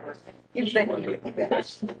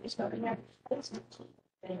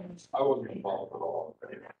 I wasn't involved at all.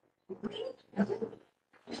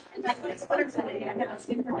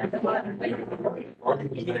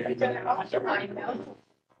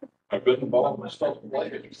 I've been involved in stuff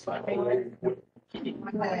like it.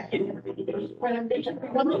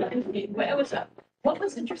 What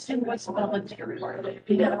was interesting was the volunteer part of it,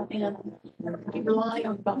 you know, and we rely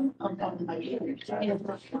on volunteers, and it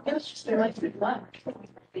was just their life good luck.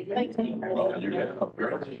 Thank you. Well, you have a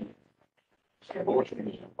very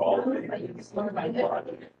emotionally involved.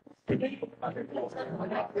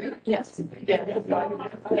 Yes, yes.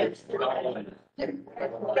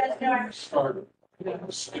 Started.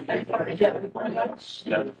 That's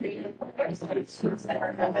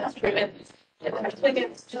true. And I think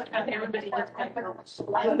it's just kind of everybody that's kind of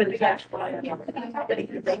but it's actually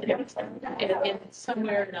and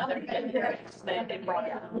somewhere or another they brought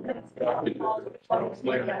it well,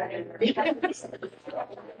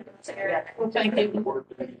 thank you.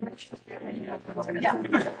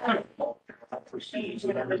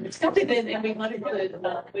 Something that, and we wanted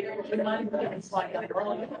to, we wanted to, it's like,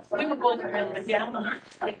 we were going around the gallon,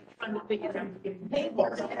 like, trying to figure out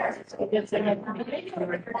tables. Because they had,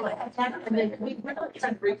 and then we really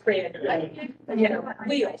tried to recreate it, like, you know,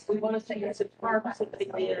 wheels, we wanted to use the tarps that they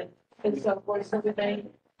did, and so forth, so that they,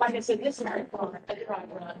 like I said, this is a fun, a dry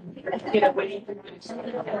run, you know, we introduced.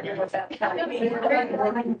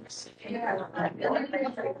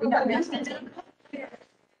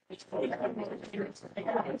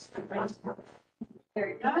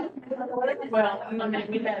 Well, I mean,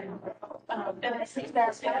 we had,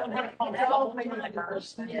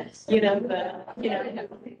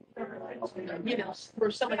 you know,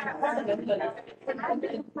 we're so much part of it, but.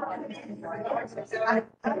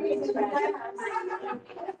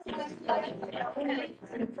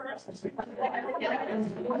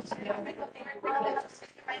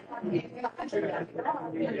 Well,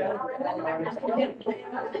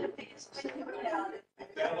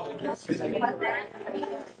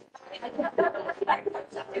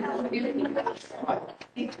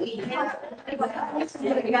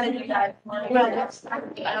 that's,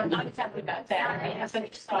 I'm not happy about that. I mean, I think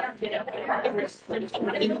it's not, you know, there's many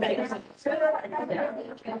things.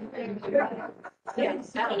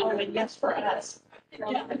 Yes, I don't know, and yes, for us.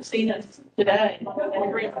 Yeah, I've seen it today. And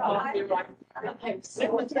we're like, okay, so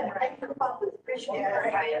what's that?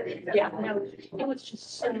 Yeah, no, it was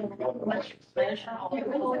just so much pleasure. And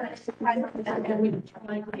we were trying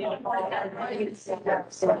to get it all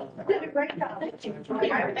out. So, did a great job. Thank you.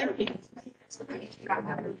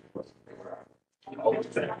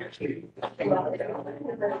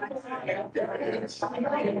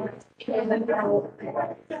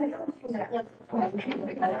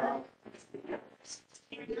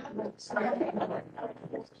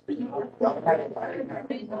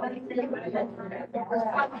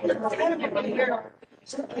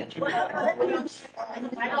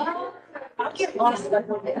 I'll get lost.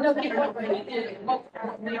 No, get over it.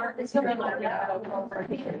 We are, it's something like this.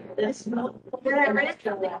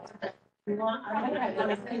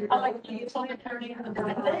 I like to use my attorney.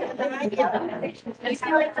 It's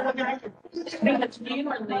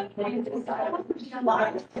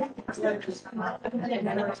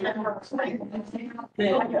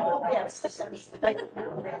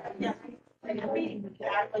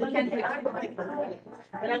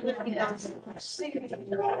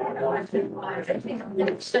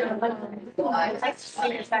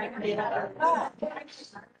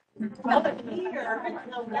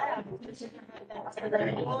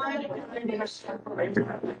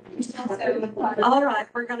All right,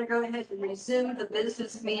 we're going to go ahead and resume the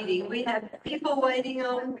business meeting. We have people waiting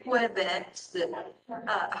on WebEx that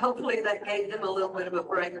hopefully that gave them a little bit of a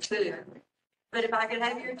break too. But if I could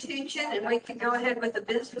have your attention and we can go ahead with the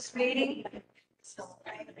business meeting.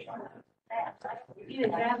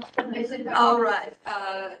 All right,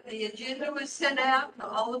 the agenda was sent out to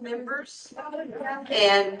all the members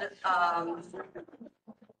and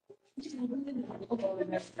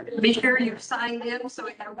be sure you've signed in so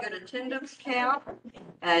we have a good attendance count.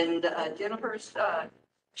 And Jennifer's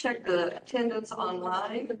checked the attendance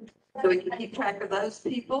online so we can keep track of those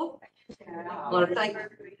people. I want to thank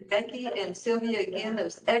Becky and Sylvia again. That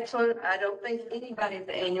was excellent. I don't think anybody at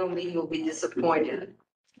the annual meeting will be disappointed.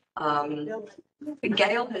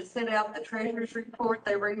 Gail has sent out the treasurer's report.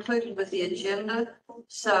 They were included with the agenda.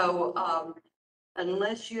 So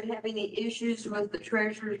unless you have any issues with the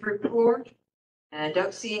treasurer's report, and I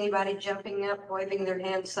don't see anybody jumping up, waving their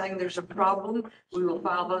hands, saying there's a problem, we will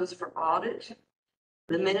file those for audit.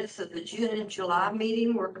 The minutes of the June and July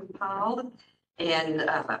meeting were compiled and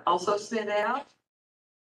also sent out.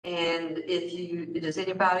 And did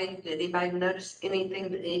anybody notice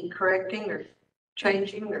anything that need correcting or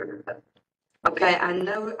changing or? Okay, I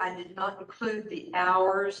know I did not include the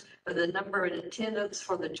hours or the number of attendance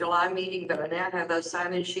for the July meeting, but I now have those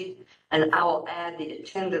sign-in sheets and I will add the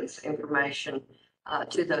attendance information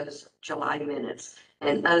to those July minutes.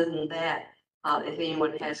 And other than that, if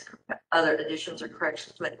anyone has other additions or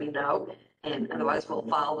corrections, let me know. And otherwise we'll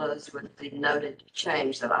file those with the noted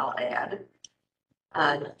change that I'll add.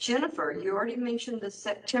 Jennifer, you already mentioned the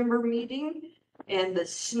September meeting and the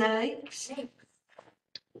snakes.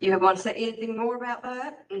 You want to say anything more about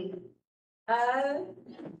that?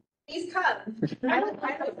 Please come. I was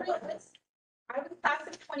class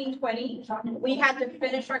of 2020. We had to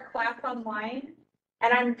finish our class online.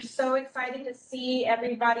 And I'm so excited to see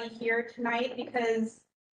everybody here tonight because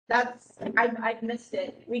I've missed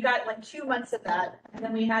it. We got like 2 months of that and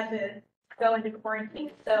then we had to go into quarantine.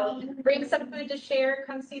 So bring some food to share.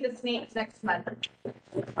 Come see the snakes next month.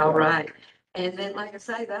 All right. And then, like I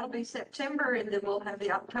say, that'll be September, and then we'll have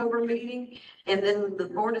the October meeting. And then the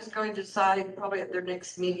board is going to decide probably at their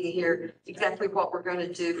next meeting here exactly what we're going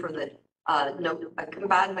to do for the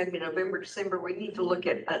combined maybe November, December. We need to look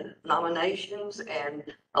at nominations and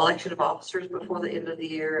election of officers before the end of the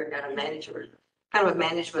year and a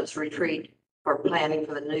management's retreat for planning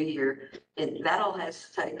for the new year. And that all has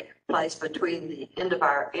to take place between the end of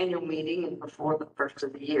our annual meeting and before the first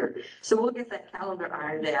of the year. So we'll get that calendar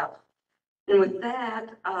ironed out. And with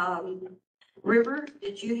that, River,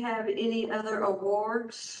 did you have any other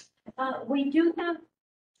awards? We do have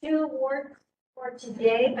 2 awards for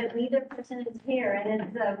today, but neither person is here, and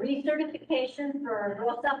it's a recertification for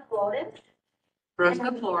Rosa Flores.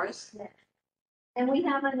 Rosa Flores. And we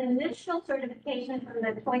have an initial certification from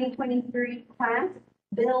the 2023 class,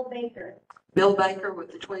 Bill Baker. Bill Baker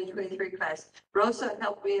with the 2023 class. Rosa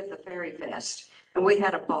helped me at the Fairy Fest, and we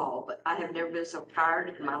had a ball, but I have never been so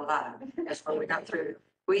tired in my life as when we got through.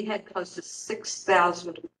 We had close to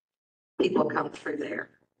 6,000 people come through there.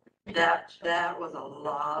 That was a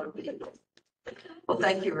lot of people. Well,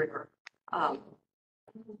 thank you, River.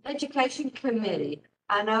 Education Committee.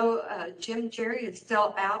 I know Jim Jerry is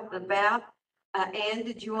still out and about. Ann,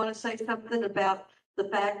 did you want to say something about the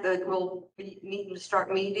fact that we'll be needing to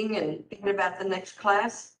start meeting and thinking about the next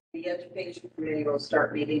class? The education committee will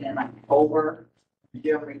start meeting in October.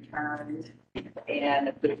 Jim returned. And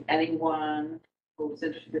if there's anyone who's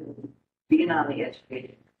interested in being on the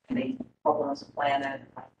education committee, helping us plan it,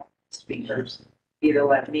 speakers, either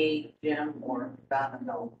let me, Jim, or Donna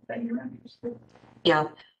know that you're interested. Yeah.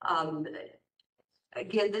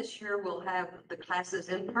 Again, this year we'll have the classes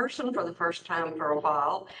in person for the first time for a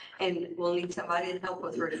while, and we'll need somebody to help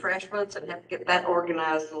with refreshments and have to get that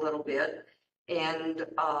organized a little bit. And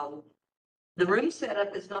the room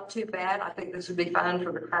setup is not too bad. I think this would be fine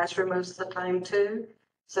for the classroom most of the time too.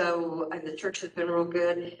 So, and the church has been real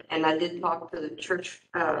good. And I did talk to the church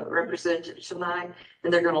representatives tonight,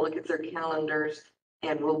 and they're going to look at their calendars,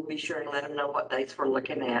 and we'll be sure and let them know what dates we're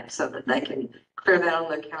looking at so that they can clear that on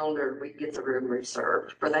their calendar. We get the room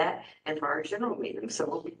reserved for that and for our general meeting. So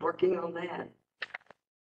we'll be working on that.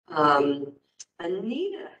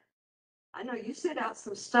 Anita, I know you sent out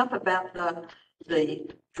some stuff about the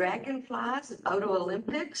dragonflies at Oto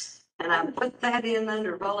Olympics, and I put that in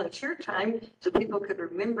under volunteer time so people could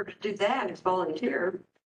remember to do that as volunteer.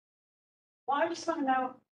 Well, I just want to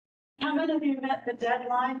know, how many of you met the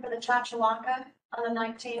deadline for the Chachalaca on the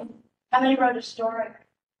 19th? How many wrote a story?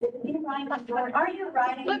 Did you write a story? Are you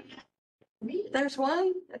writing? Look, there's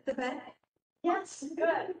one at the back. Yes,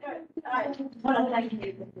 good. I want to thank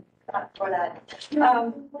you for that.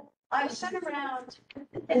 I sent around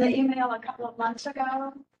in the email a couple of months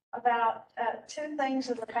ago about two things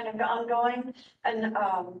that were kind of ongoing. And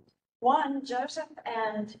one, Joseph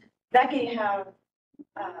and Becky have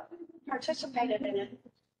participated in it.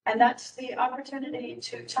 And that's the opportunity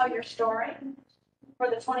to tell your story for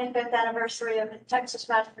the 25th anniversary of the Texas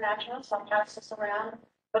Master Naturalists. I'll pass this around,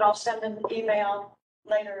 but I'll send an email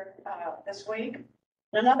later this week.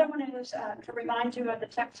 Another one is to remind you of the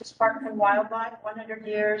Texas Park and Wildlife 100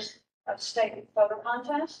 years of state photo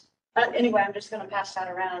contest. Anyway, I'm just going to pass that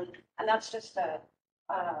around, and that's just a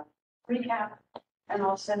recap, and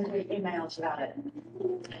I'll send you emails about it.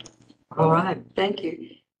 All right, thank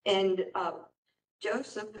you. And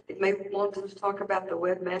Joseph may want to talk about the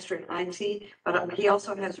webmaster and IT, but he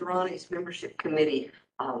also has Ronnie's membership committee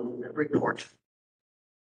report.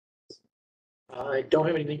 I don't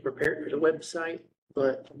have anything prepared for the website,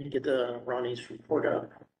 but let me get the Ronnie's report up.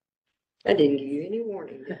 I didn't give you any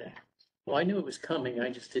warning, did I? Well, I knew it was coming.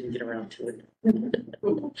 I just didn't get around to it.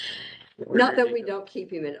 Not that we don't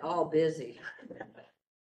keep him at all busy.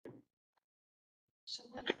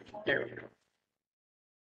 There we go.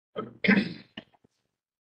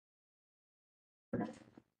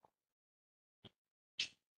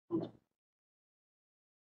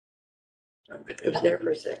 It was there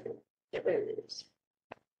for a second. There it is.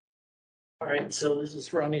 All right, so this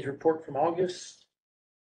is Ronnie's report from August.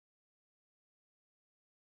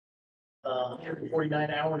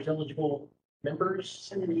 149 hours eligible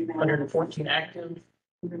members, 114 active,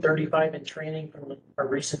 35 in training from our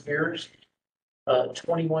recent years.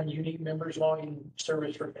 21 unique members logging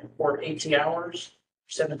service for 80 hours,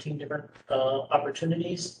 17 different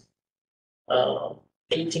opportunities.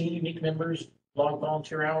 18 unique members logged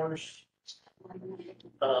volunteer hours,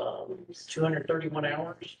 231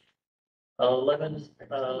 hours. 11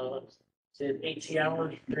 did 80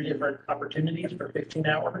 hours, 3 different opportunities for 15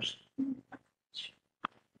 hours.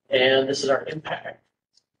 And this is our impact.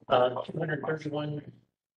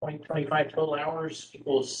 231.25 total hours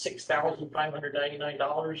equals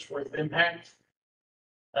 $6,599 worth of impact.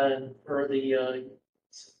 And for the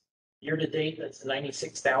year to date, that's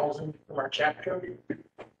 96,000 from our chapter.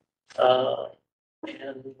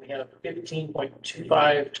 And we have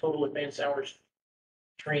 15.25 total advanced hours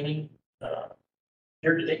training.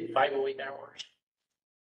 Year to date, 508 hours.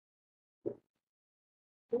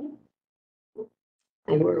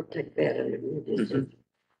 And we'll take that under new business.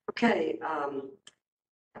 Okay,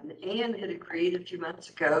 Ann had agreed a few months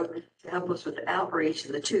ago to help us with outreach,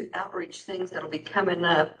 and the 2 outreach things that'll be coming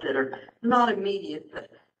up that are not immediate, but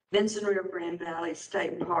Benson Rio Grande Valley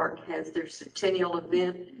State Park has their centennial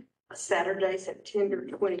event Saturday, September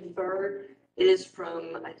 23rd. It is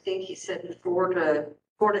from, I think he said 4 to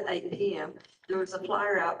 8 p.m. There was a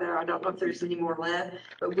flyer out there. I don't know if there's any more left,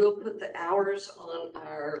 but we'll put the hours on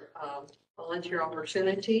our volunteer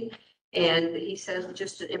opportunity. And he says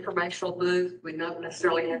just an informational booth, we don't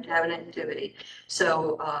necessarily have to have an activity.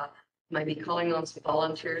 So maybe calling on some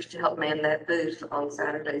volunteers to help man that booth on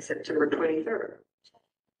Saturday, September 23rd.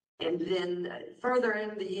 And then further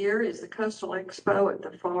into the year is the Coastal Expo at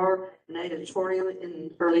the FAR and Atrium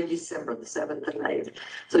in early December, the 7th and 8th.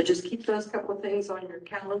 So just keep those couple of things on your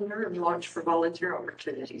calendar and watch for volunteer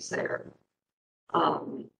opportunities there.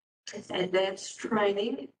 Advanced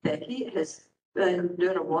training, Becky has been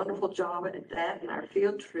doing a wonderful job at that in our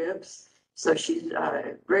field trips. So she's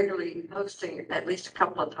regularly hosting at least a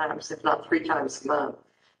couple of times, if not 3 times a month,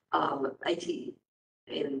 AT,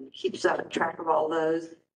 and keeps track of all those.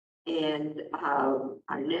 And our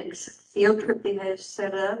next field trip he has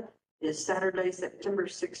set up is Saturday, September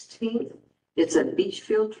 16th. It's a beach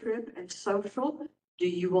field trip and social. Do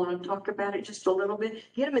you want to talk about it just a little bit?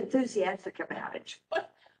 Get them enthusiastic about it.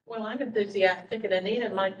 Well, I'm enthusiastic and Anita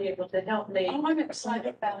might be able to help me. Oh, I'm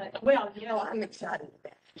excited about it. Well, you know, I'm excited.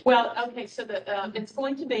 Well, okay, so it's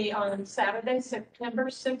going to be on Saturday, September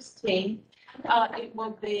 16th. It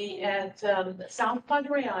will be at South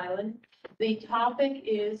Padre Island. The topic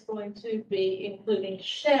is going to be including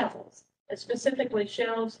shells, specifically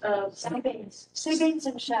shells of Sea beans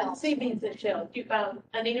and shells. Sea beans and shells.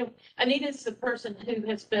 Anita's the person who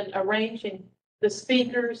has been arranging the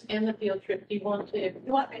speakers and the field trip. Do you want to?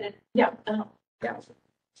 You want me to? Yeah. Yeah.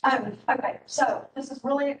 Okay, so this is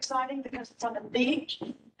really exciting because it's on the beach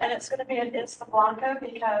and it's going to be in Isla Blanca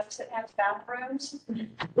because it has bathrooms.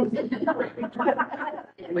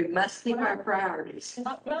 We must keep our priorities.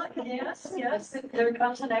 Well, yes, there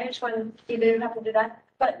comes an age when you do have to do that.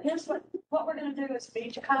 But here's what we're going to do is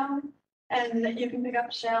beachcomb, and you can pick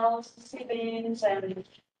up shells, sea beans, and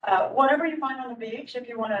whatever you find on the beach. If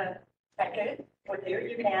you want to take it with you,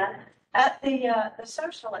 you can. At the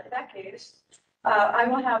social at Becky's, I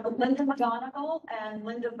will have Linda McGonigal and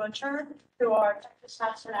Linda Butcher, who are Texas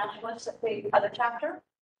Master Naturalists at the other chapter,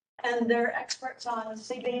 and they're experts on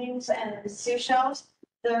sea beans and seashells.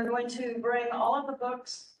 They're going to bring all of the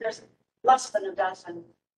books. There's less than a dozen,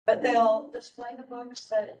 but they'll display the books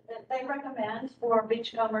that they recommend for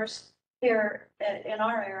beachcombers here in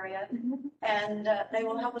our area, and they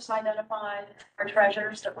will help us identify our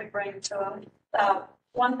treasures that we bring to them.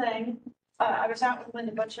 One thing, I was out with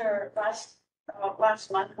Linda Butcher last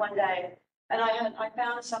month one day, and I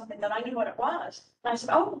found something that I knew what it was. And I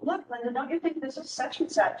said, "Oh, look, Linda, don't you think this is such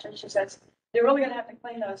and such?" And she says, "You're really going to have to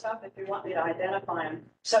clean those up if you want me to identify them."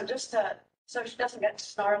 So just so she doesn't get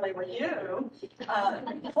snarly with you,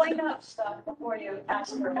 clean up stuff before you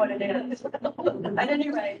ask her what it is. At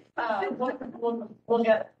any rate, we'll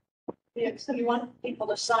get. You want people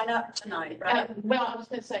to sign up tonight, right? Well, I was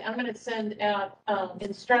going to say, I'm going to send out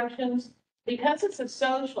instructions. Because it's a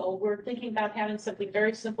social, we're thinking about having something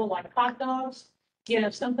very simple like hot dogs,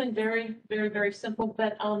 something very, very, very simple,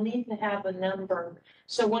 but I'll need to have a number.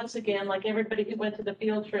 So once again, like everybody who went to the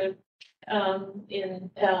field trip in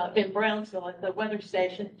Brownsville at the weather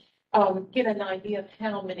station, get an idea of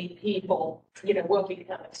how many people, will be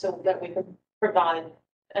coming so that we can provide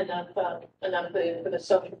enough food for the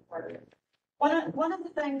social part of it. One of the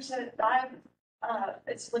things that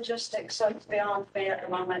it's logistics, so it's beyond me at the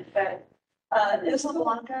moment, but Isla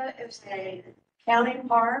Blanca is a county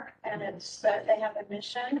park, and they have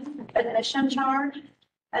admission charge,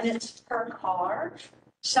 and it's per car.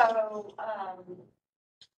 So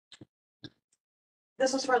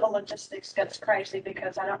this is where the logistics gets crazy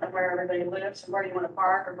because I don't know where everybody lives and where you want to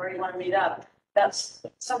park or where you want to meet up. That's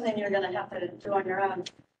something you're going to have to do on your own.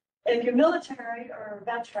 If you're military or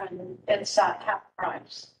veteran, it's half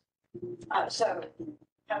price. So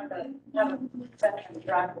have a veteran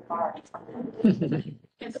drive the car.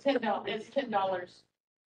 It's $10. It's $10.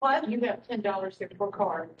 What? You have $10 there per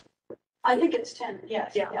car. I think it's 10.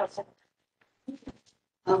 Yes. Yeah. Yes.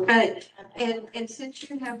 Okay, and since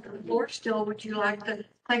you have the floor still, would you like to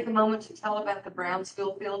take a moment to tell about the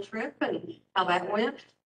Brownsville field trip and how that went?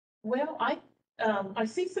 Well, I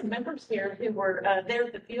see some members here who were there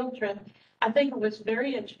at the field trip. I think it was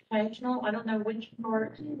very educational. I don't know which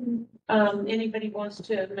part anybody wants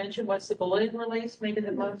to mention. What's the balloon release? Maybe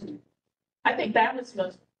the most. I think that was the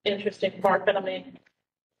most interesting part. But I mean,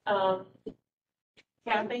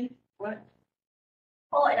 Kathy, what?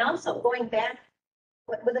 Oh, and also going back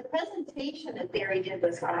with the presentation that Barry did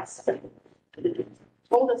was awesome.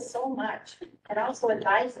 Told us so much, and also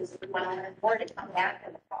advises the board to come back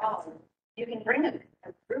in the fall. You can bring a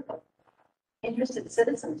group of interested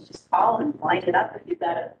citizens, just call and line it up if you've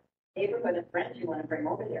got a neighborhood of friends you want to bring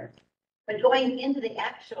over there. But going into the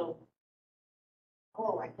actual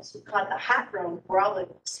oh, I guess we call it the hot room, where all the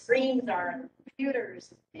screens are and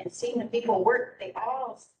computers, and seeing the people work, they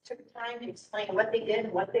all took time to explain what they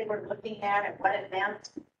did, what they were looking at, and what it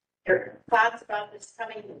meant. Their thoughts about this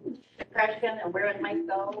coming depression and where it might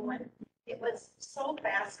go, and it was so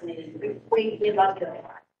fascinating. We loved it a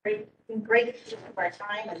lot. Great use of our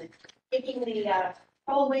time, and taking the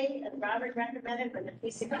hallway, as Robert recommended, with a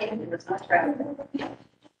piece of cake, it was much better.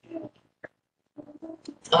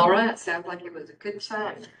 All right, sounds like it was a good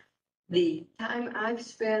time. The time I've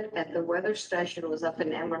spent at the weather station was up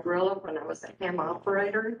in Amarillo when I was a ham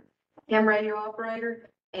radio operator,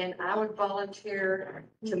 and I would volunteer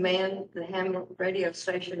to man the ham radio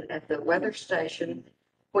station at the weather station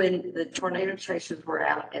when the tornado chasers were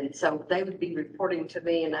out. And so they would be reporting to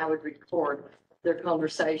me, and I would record their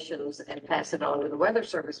conversations and pass it on to the weather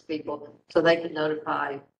service people so they could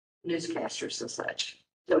notify newscasters and such.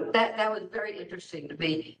 So that was very interesting to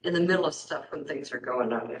be in the middle of stuff when things are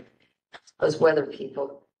going on. Those weather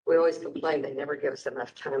people, we always complain they never give us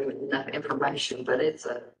enough time and enough information, but it's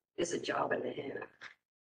a job and a half.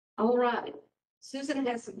 All right. Susan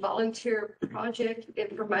has some volunteer project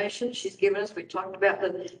information she's given us. We talked about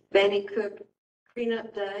the Vannie Cook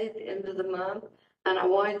cleanup day at the end of the month. And I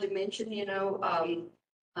wanted to mention,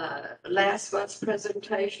 last month's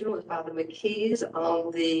presentation was by the McKees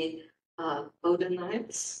on the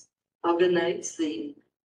odonites, the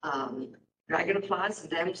dragonflies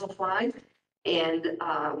and damselflies. And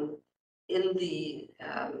in the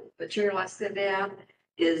material I sent out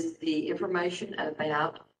is the information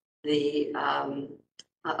about the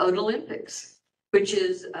Olympics, which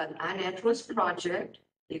is an iNaturalist project.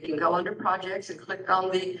 You can go under projects and click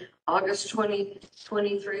on the August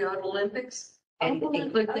 2023 Olympics and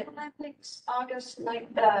click that. Olympics, August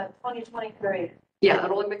 2023. Yeah,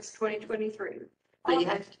 Olympics 2023. So you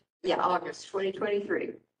have, August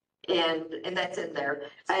 2023. And that's in there.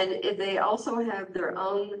 And they also have their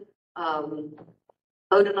own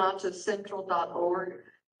odonatacentral.org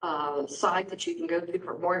site that you can go to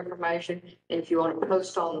for more information. And if you want to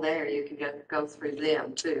post on there, you can go through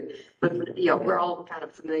them too. But we're all kind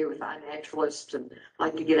of familiar with iNaturalist and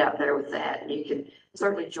like to get out there with that. And you can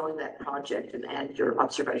certainly join that project and add your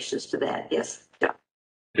observations to that. Yes. Yeah.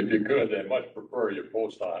 If you could, they much prefer you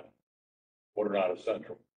post on Atrium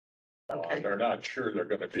Central. Okay. They're not sure they're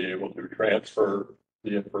going to be able to transfer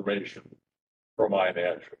the information from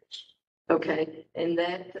iNaturalist. Okay, and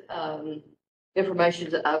that information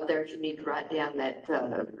is up there. You need to write down that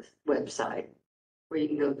website where you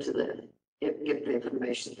can go to get the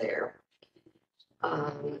information there.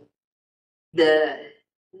 The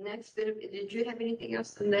next bit of, did you have anything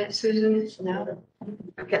else on that, Susan? No.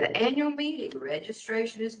 Okay, the annual meeting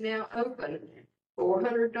registration is now open,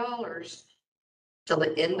 $400 till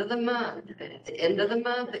the end of the month. And at the end of the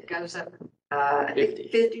month, it goes up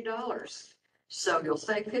 $50. So you'll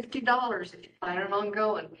save $50 if you're planning on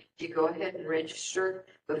going. You go ahead and register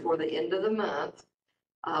before the end of the month.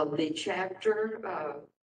 The chapter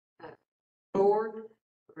board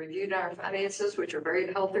reviewed our finances, which are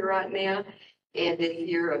very healthy right now. And if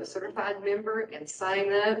you're a certified member and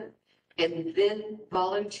sign up and then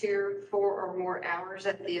volunteer 4 or more hours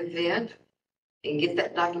at the event and get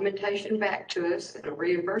that documentation back to us in a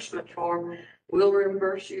reimbursement form, we'll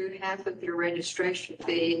reimburse you half of your registration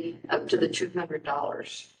fee up to the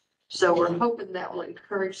 $200. So we're hoping that will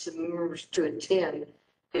encourage some members to attend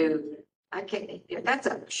who that's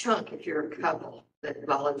a chunk if you're a couple that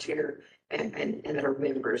volunteer and are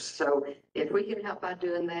members. So if we can help by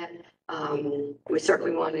doing that, we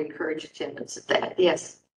certainly want to encourage attendance at that.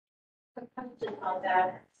 Yes. A question on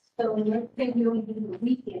that. So let's say you only do the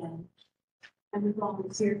weekend and we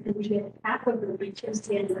volunteer, can we get half of the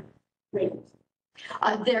weekend rate?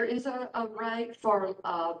 There is a rate for,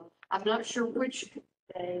 I'm not sure which,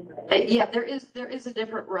 there is a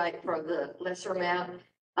different rate for the lesser amount.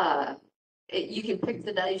 You can pick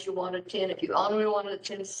the days you want to attend. If you only want to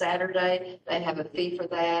attend Saturday, they have a fee for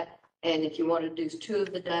that. And if you want to do 2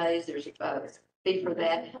 of the days, there's a fee for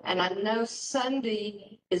that. And I know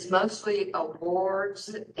Sunday is mostly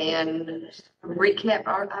awards and recap.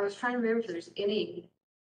 I was trying to remember if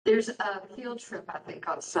there's a field trip, I think,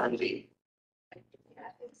 on Sunday.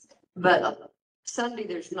 But Sunday,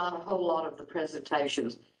 there's not a whole lot of the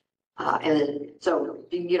presentations. And then, so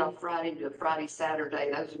you can get on Friday, do a Friday, Saturday.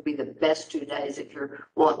 Those would be the best 2 days if you're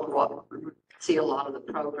wanting to see a lot of the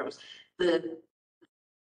programs. The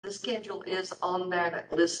schedule is on there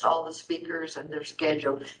that lists all the speakers and their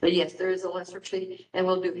schedule. But yes, there is a lesser fee, and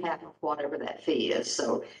we'll do half of whatever that fee is.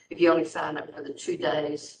 So if you only sign up for the 2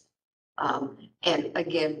 days, and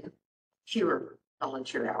again, fewer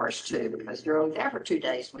volunteer hours too, because you're only there for 2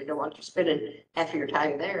 days. We don't want you spending half of your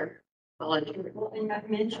time there volunteering. Well, and I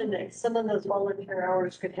mentioned that some of those volunteer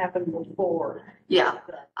hours could happen before. Yeah,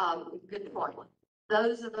 good point.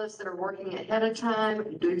 Those of us that are working ahead of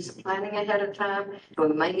time, doing some planning ahead of time, we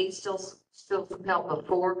may need still some help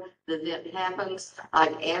before the event happens.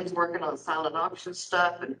 Like Ann's working on silent auction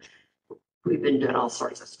stuff, and we've been doing all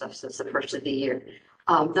sorts of stuff since the first of the year.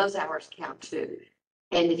 Those hours count too.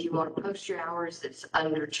 And if you want to post your hours, it's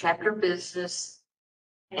under chapter business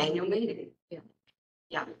annual meeting.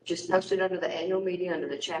 Yeah, just post it under the annual meeting, under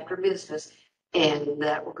the chapter business. And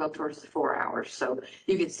that will go towards the 4 hours. So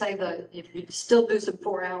you could say if you still do some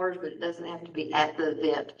 4 hours, but it doesn't have to be at the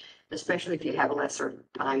event, especially if you have lesser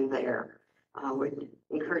time there. We'd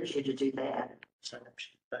encourage you to do that. Sign up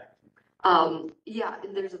sheet back. Yeah,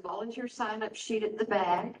 and there's a volunteer sign up sheet at the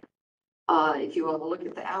back. If you want to look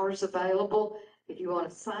at the hours available, if you want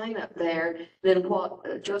to sign up there, then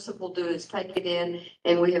what Joseph will do is take it in,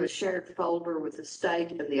 and we have a shared folder with the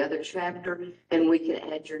state and the other chapter, and we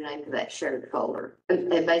can add your name to that shared folder.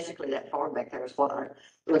 And basically that form back there is what it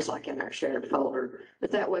looks like in our shared folder.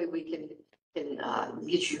 But that way we can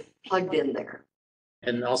get you plugged in there.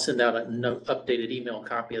 And I'll send out a updated email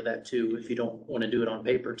copy of that too, if you don't want to do it on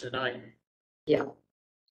paper tonight. Yeah.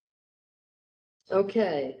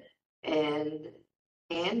 Okay, and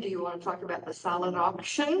do you want to talk about the silent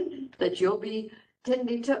auction that you'll be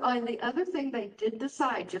tending to? And the other thing they did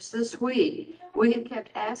decide just this week, we had kept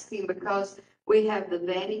asking because we have the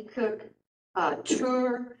Vannie Cook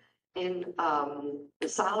tour and the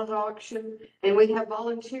silent auction, and we have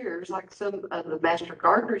volunteers like some of the master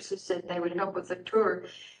gardeners who said they would help with the tour.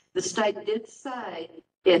 The state did say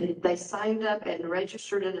if they signed up and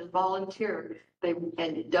registered as a volunteer,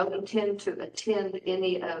 and don't intend to attend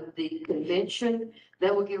any of the convention, they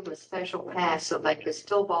will give them a special pass so they can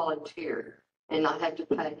still volunteer and not have to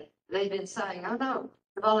pay. They've been saying, oh no,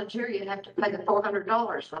 to volunteer, you have to pay the $400.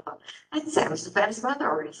 I thought, that sounds as bad as some other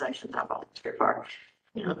organizations I volunteer for.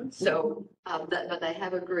 You know, so, but they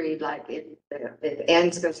have agreed, like if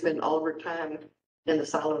Ann's going to spend all of her time in the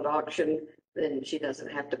silent auction, then she doesn't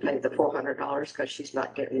have to pay the $400 because she's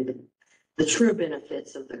not getting the true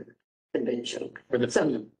benefits of the convention. Or the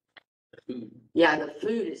food. Yeah, the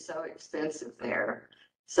food is so expensive there.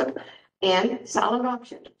 So, and silent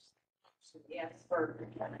auction. Yes,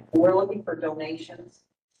 we're looking for donations,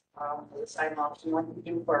 for the silent auction, like we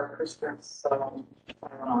do for our Christmas, silent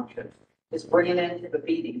auction. Just bring it into the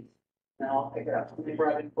meeting, and I'll pick it up. We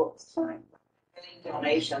brought in books, any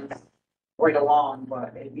donations right along,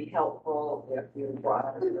 but it'd be helpful if you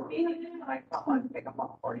brought them to the meeting, and I come and pick them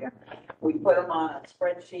up for you. We put them on a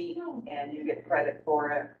spreadsheet, and you get credit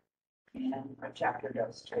for it, and a chapter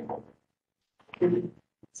does too.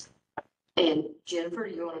 And Jennifer,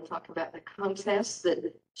 you want to talk about the contests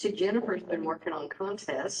that, see, Jennifer's been working on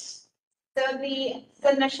contests. So the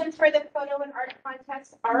submissions for the photo and art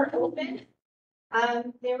contest are open.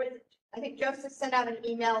 There was, I think Joseph sent out an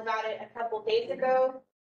email about it a couple days ago.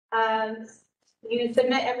 You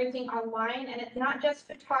submit everything online, and it's not just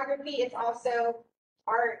photography, it's also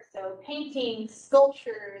art. So paintings,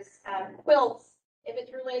 sculptures, quilts. If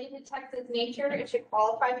it's related to Texas nature, it should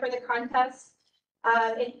qualify for the contest.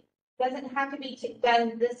 It doesn't have to be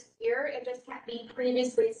done this year. It just can't be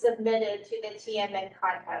previously submitted to the TMN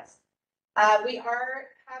contest. We are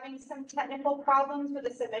having some technical problems with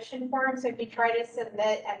the submission form. So if you try to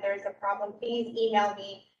submit and there's a problem, please email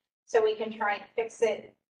me so we can try and fix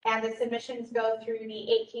it. And the submissions go through the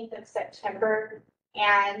 18th of September.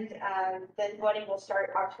 And then voting will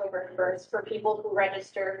start October 1st for people who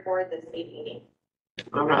register for the state meeting.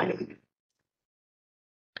 All right.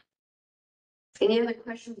 Any other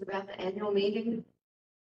questions about the annual meeting?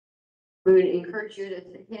 We would encourage you to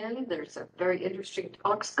attend. There's some very interesting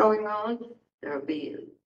talks going on. There will be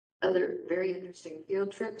other very interesting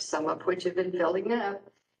field trips, some of which have been filling up.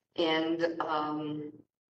 And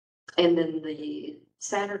then the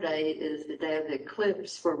Saturday is the day of the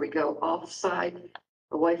eclipse, where we go off-site,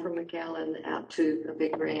 away from McAllen, out to a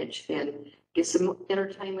big ranch and get some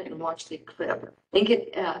entertainment and watch the eclipse and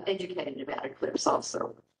get educated about eclipse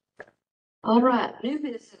also. All right, new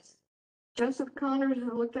business. Joseph Connors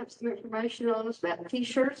has looked up some information on us about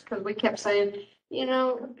t-shirts, because we kept saying, you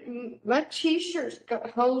know, my t-shirt's got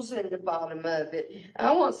holes in the bottom of it.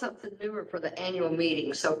 I want something newer for the annual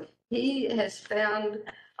meeting. So he has found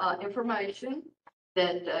information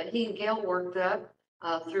that he and Gail worked up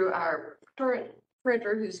through our current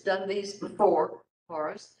printer who's done these before for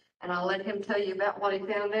us. And I'll let him tell you about what he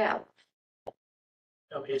found out.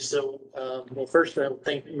 Okay, so, well, first I'll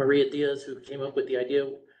thank Maria Diaz, who came up with the idea.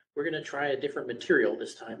 We're going to try a different material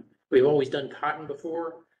this time. we've always done cotton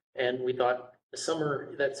before, and we thought the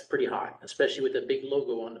summer, that's pretty hot, especially with the big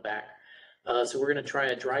logo on the back. So we're gonna try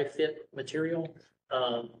a dry fit material.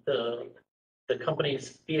 The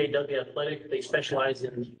company's BAW Athletic, they specialize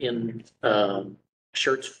in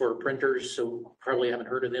shirts for printers, so probably haven't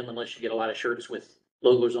heard of them unless you get a lot of shirts with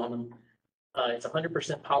logos on them. It's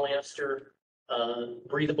 100% polyester,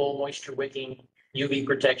 breathable, moisture wicking, UV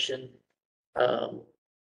protection.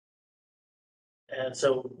 And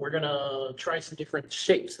so we're gonna try some different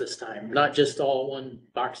shapes this time, not just all one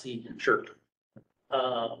boxy shirt.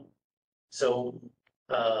 I'll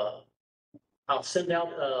send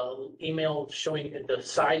out an email showing the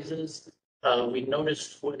sizes. We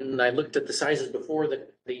noticed when I looked at the sizes before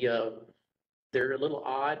that they're a little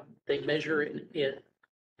odd. They measure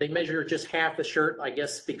they measure just half the shirt, I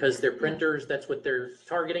guess, because they're printers. That's what they're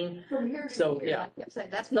targeting. From here. So, yeah. I kept saying,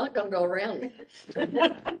 that's not gonna go around.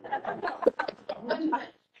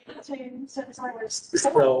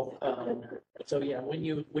 So yeah, when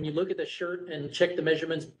you look at the shirt and check the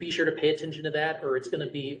measurements, be sure to pay attention to that, or it's gonna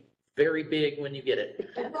be very big when you get it.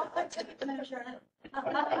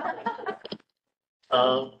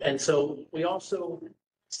 And so we also,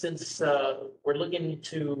 since we're looking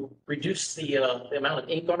to reduce the amount of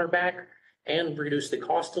ink on our back and reduce the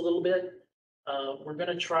cost a little bit, we're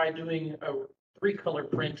gonna try doing a 3-color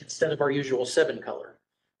print instead of our usual 7-color.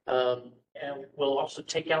 And we'll also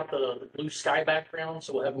take out the blue sky background,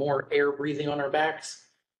 so we'll have more air breathing on our backs.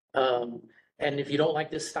 And if you don't like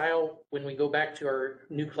this style, when we go back to our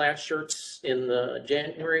new class shirts in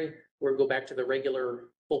January, we'll go back to the regular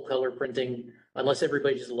full color printing. Unless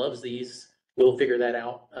everybody just loves these, we'll figure that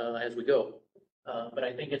out as we go. But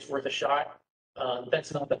I think it's worth a shot.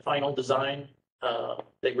 That's not the final design.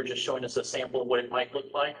 They were just showing us a sample of what it might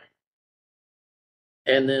look like.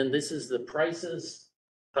 And then this is the prices.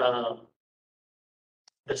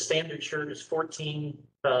 The standard shirt is 14,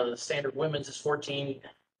 the standard women's is 14,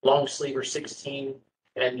 long sleeve are 16,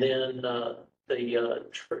 and then the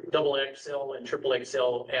double XL and triple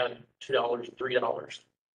XL add $2, $3.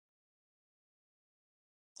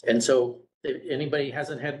 And so if anybody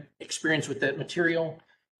hasn't had experience with that material,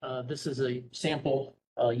 this is a sample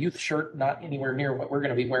youth shirt, not anywhere near what we're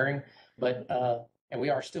going to be wearing, but and we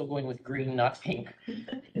are still going with green, not pink.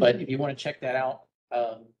 But if you want to check that out,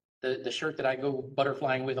 the shirt that I go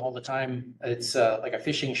butterflying with all the time, it's like a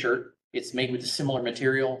fishing shirt. It's made with a similar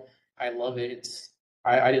material. I love it.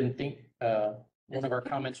 I didn't think one of our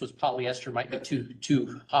comments was polyester might be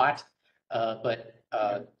too hot, but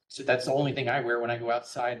so that's the only thing I wear when I go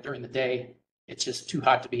outside during the day. It's just too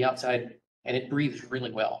hot to be outside, and it breathes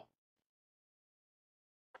really well.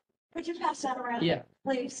 Could you pass that around? Yeah.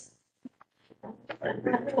 Please.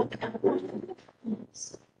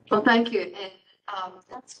 Well, thank you. And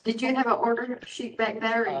did you have an order sheet back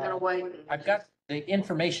there, or are you gonna wait? I've got the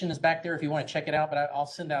information is back there if you want to check it out, but I'll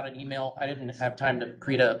send out an email. I didn't have time to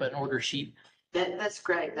create an order sheet. That's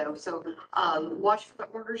great though. So watch for the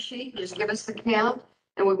order sheet, just give us the count.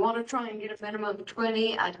 And we want to try and get a minimum of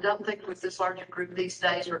 20. I don't think with this larger group these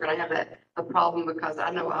days, we're going to have a problem, because I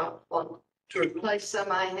know I want to replace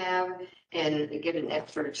some I have and get an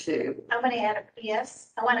extra too. I'm going to add a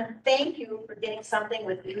PS. I want to thank you for getting something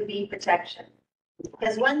with UV protection.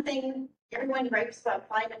 Because one thing, everyone gripes about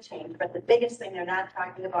climate change, but the biggest thing they're not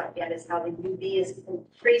talking about yet is how the UV is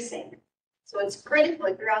increasing. So it's critical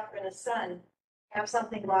if you're out there in the sun, have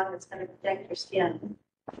something on that's going to protect your skin.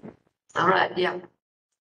 All right, yeah.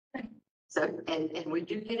 So, and we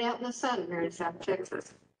do get out in the sun here in South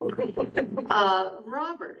Texas.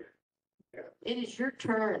 Robert, it is your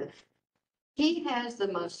turn. He has the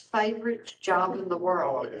most favorite job in the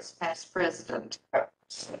world as past president.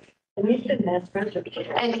 And he's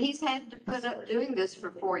had to put up doing this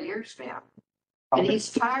for 4 years now. And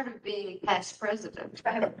he's tired of being past president.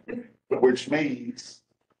 Which means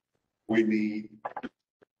we need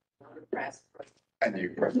a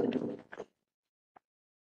new president.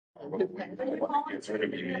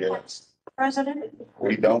 President?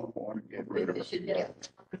 We don't want to get rid of it.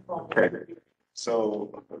 Okay.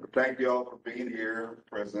 So thank you all for being here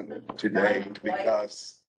present today,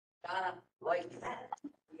 because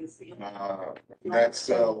that's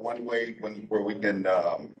one way where we can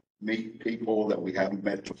meet people that we haven't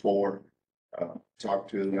met before, talk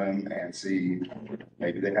to them and see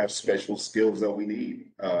maybe they have special skills that we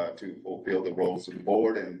need to fulfill the roles of the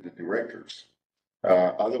board and the directors.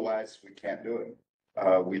 Otherwise, we can't do it.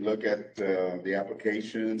 We look at the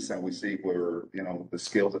applications and we see where, the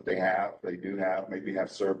skills that they do have, maybe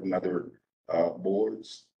have served in other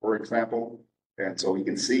boards, for example. And so we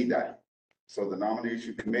can see that. So the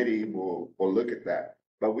nomination committee will look at that.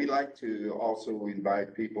 But we like to also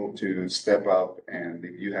invite people to step up, and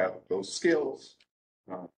if you have those skills,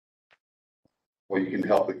 well, you can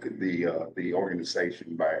help the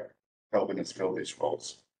organization by helping us fill these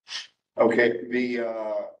roles. Okay, the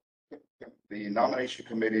nomination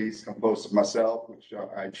committee is composed of myself, which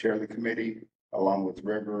I chair the committee, along with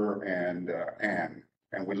River and Ann,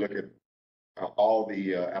 and we look at all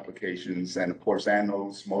the applications, and of course, Ann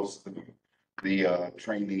knows most of the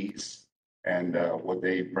trainees and what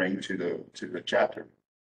they bring to the chapter.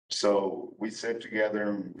 So we sit together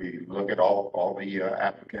and we look at all the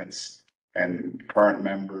applicants and current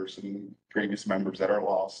members and previous members that are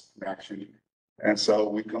lost in action. And so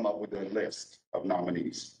we come up with a list of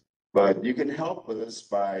nominees. But you can help us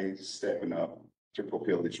by stepping up to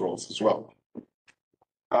fulfill these roles as well.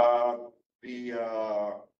 I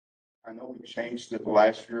know we changed it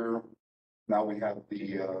last year. Now we have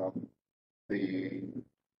the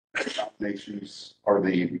nominations or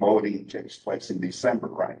the voting takes place in December,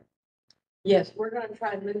 right? Yes, we're gonna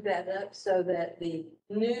try and move that up so that the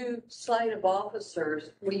new slate of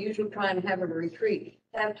officers, we usually try and have a retreat,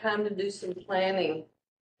 have time to do some planning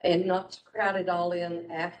and not crowd it all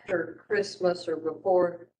in after Christmas or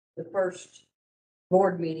before the first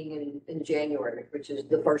board meeting in January, which is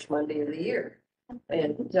the first Monday of the year.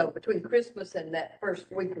 And so between Christmas and that first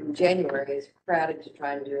week of January is crowded to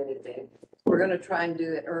try and do anything. We're gonna try and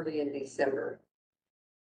do it early in December.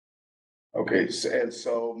 Okay, and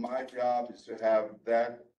so my job is to have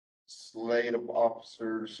that slate of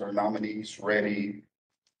officers or nominees ready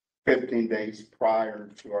 15 days prior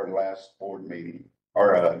to our last board meeting,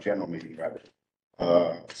 or general meeting rather.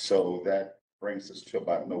 So that brings us to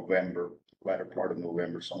about November, latter part of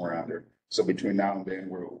November, somewhere around there. So between now and then,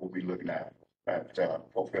 we'll be looking at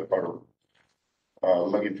fulfill or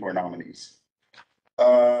looking for nominees.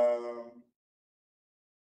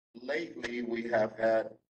 Lately, we have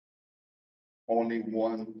had only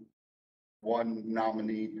one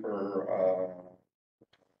nominee per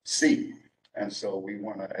seat. And so we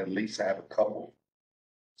want to at least have a couple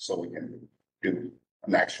so we can do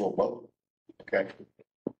an actual vote. Okay.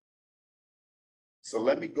 So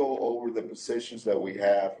let me go over the positions that we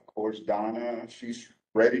have. Of course, Donna, she's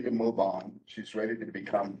ready to move on. She's ready to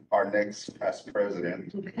become our next past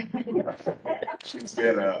president. She's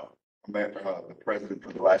been the president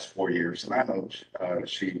for the last 4 years, and I know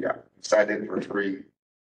she decided for 3,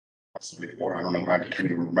 possibly 4. I don't know. I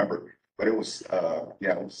can't even remember, but it was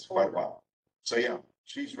it was quite a while. So yeah,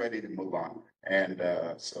 she's ready to move on, and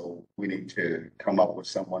so we need to come up with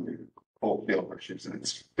someone to fulfill her shoes, and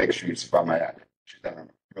it's big shoes, if I may add. She's done a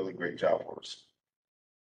really great job for us.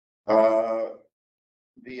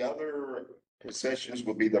 The other positions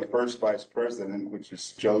will be the first vice president, which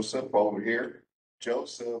is Joseph over here.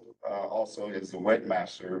 Joseph also is the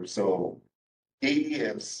webmaster, so he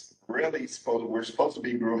is really we're supposed to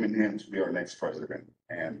be grooming him to be our next president.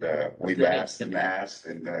 And we've asked and asked,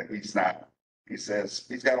 and he says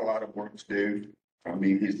he's got a lot of work to do. I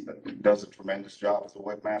mean, he does a tremendous job as a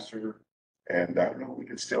webmaster, and I don't know, we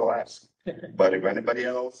can still ask. But if anybody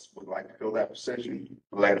else would like to fill that position,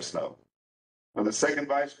 let us know. For the second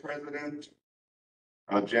vice president,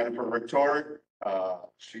 Jennifer Rhetoric,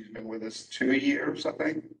 she's been with us 2 years, I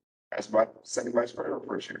think. That's about second vice president or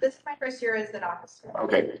first year? This is my first year as an officer.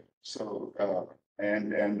 Okay, so,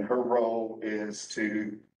 and her role is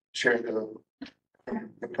to chair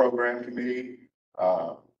the program committee,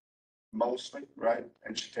 mostly, right?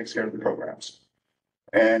 And she takes care of the programs.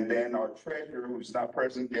 And then our treasurer, who's not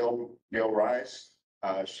present, Gail Rice,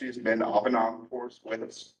 she's been off and on with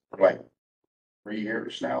us for like 3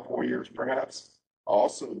 years now, 4 years perhaps,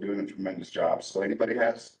 also doing a tremendous job. So anybody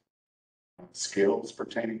has skills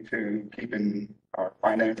pertaining to keeping our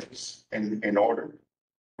finances in order,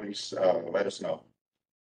 please let us know.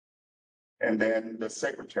 And then the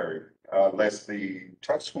secretary, Leslie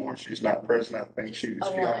Tuxmore, she's not present. I think she's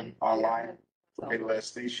online. Okay,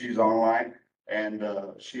 Leslie, she's online. And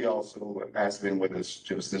she also has been with us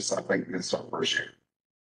just this, I think this is our first year.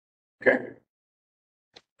 Okay.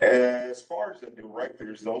 As far as the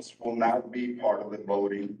directors, those will not be part of the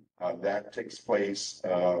voting. That takes place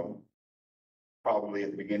probably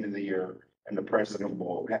at the beginning of the year, and the president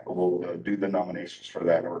will do the nominations for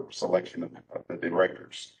that or selection of the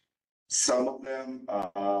directors. Some of them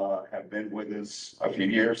have been with us a few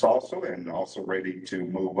years also, and also ready to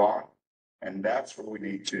move on. And that's what we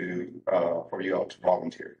need to for you all to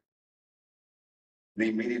volunteer. The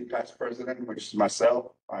immediate past president, which is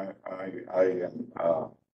myself, I am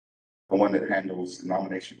the one that handles the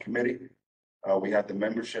nomination committee. We have the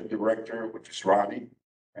membership director, which is Ronnie,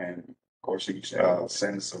 and of course he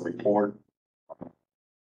sends a report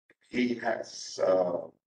he has,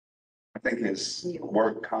 I think his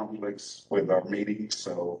work conflicts with our meetings,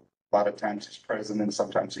 so a lot of times he's present and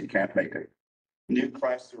sometimes he can't make it. New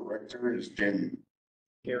class director is Jim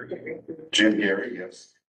Gary,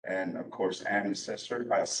 yes. And of course, Annie's sister,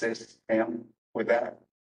 I assist him with that.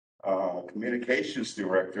 Communications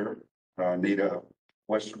director, Nita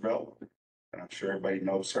Westervelt, and I'm sure everybody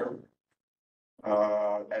knows her.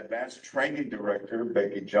 Advanced training director,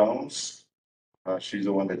 Becky Jones. She's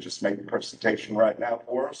the one that just made the presentation right now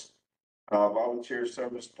for us. Volunteer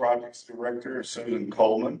service projects director, Susan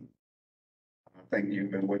Coleman. I think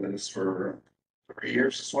you've been with us for 3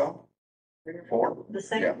 years as well. 4. The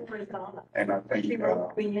second one is gone. And I think, She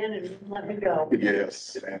wrote me in and let me go.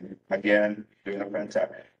 yes, and again, doing a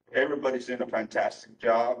fantastic, everybody's doing a fantastic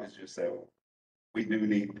job. It's just that we do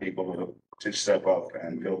need people to step up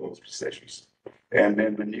and fill those positions. And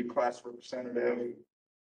then the new class representative.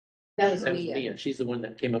 That was Mia. She's the one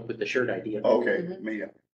that came up with the shirt idea. Okay, Mia.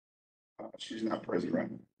 She's not present, right?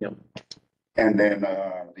 Yep. And then,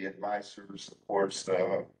 the advisors, of course,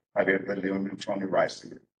 I did the Leon and Tony Rice.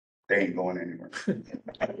 They ain't going anywhere.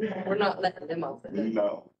 We're not letting them off.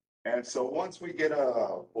 No. And so once we get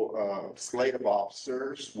a slate of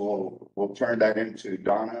officers, we'll turn that into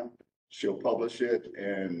Donna. She'll publish it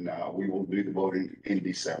and we will do the voting in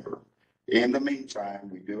December. In the meantime,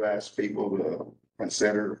 we do ask people to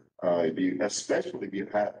consider, especially if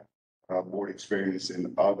you've had board experience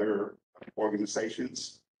in other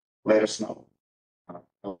organizations, let us know.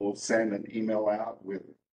 We'll send an email out with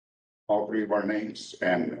all 3 of our names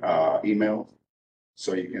and email,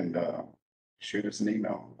 so you can shoot us an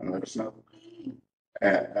email and let us know.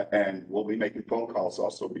 And we'll be making phone calls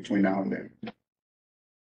also between now and then.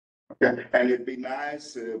 Okay, and it'd be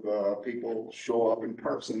nice if people show up in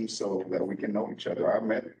person so that we can know each other. I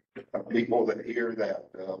met people that hear that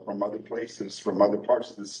from other places, from other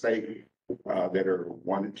parts of the state that are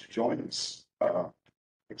wanting to join us.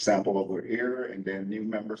 Example over here, and then new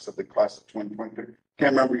members of the class of 2023.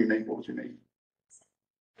 Can't remember your name. What was your name?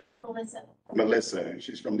 Melissa, and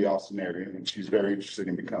she's from the Austin area, and she's very interested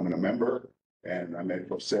in becoming a member. And I met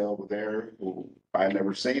Rosell over there, who I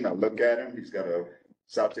never seen. I look at him. He's got a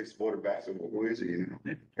South Texas border basketball. Who is he? You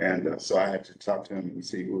know? And so I had to talk to him and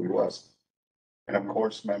see who he was. And of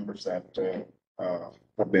course, members that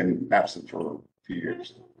have been absent for a few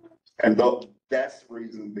years. And though that's the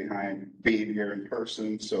reason behind being here in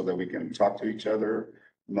person, so that we can talk to each other,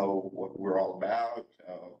 know what we're all about,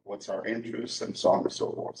 what's our interests, and so on and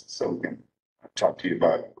so forth. So we can talk to you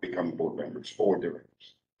about becoming board members or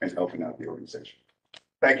directors and helping out the organization.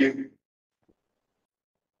 Thank you.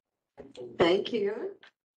 Thank you.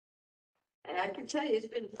 And I can tell you it's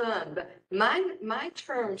been fun, but my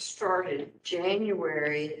term started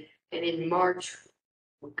January, and in March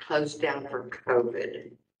we closed down for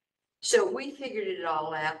COVID. So we figured it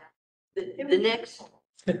all out. The next,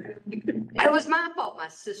 it was my fault, my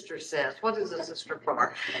sister says. What is a sister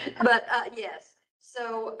for? But yes,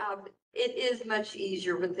 so it is much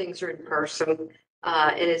easier when things are in person.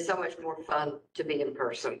 It is so much more fun to be in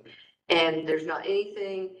person. And there's not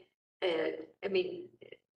anything, I mean,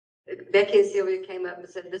 Becky and Sylvia came up and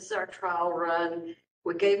said, this is our trial run.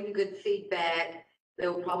 We gave them good feedback.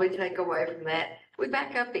 They'll probably take away from that. We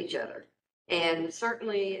back up each other. And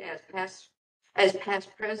certainly as past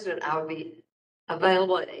president, I would be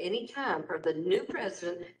available at any time for the new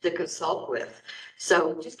president to consult with.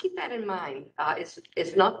 So just keep that in mind.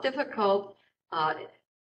 It's not difficult.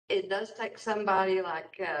 It does take somebody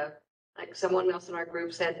like someone else in our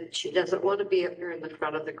group said, she doesn't want to be up here in the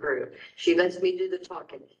front of the group. She lets me do the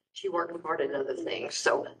talking. She worked hard at other things,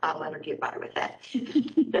 so I'll let her get by with that.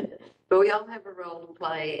 But we all have a role to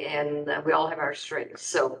play, and we all have our strengths.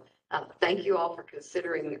 So thank you all for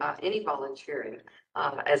considering any volunteering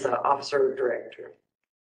as an officer or director.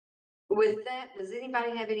 With that, does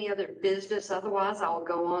anybody have any other business? Otherwise, I'll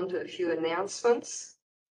go on to a few announcements.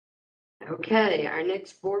 Okay, our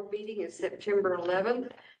next board meeting is September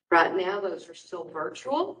 11th. Right now, those are still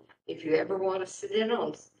virtual. If you ever want to sit in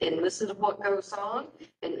on and listen to what goes on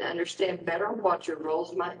and understand better what your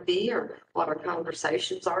roles might be or what our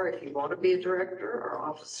conversations are, if you want to be a director or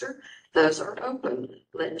officer, those are open.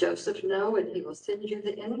 Let Joseph know and he will send you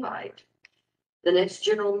the invite. The next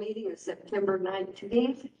general meeting is September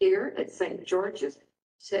 19th here at St. George's.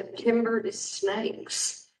 September is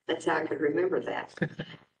snakes. That's how I could remember that.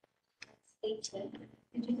 18.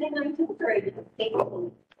 Did you say 19th or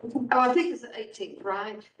 18th? Oh, I think it's the 18th,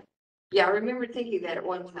 right? Yeah, I remember thinking that at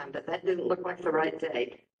one time, but that didn't look like the right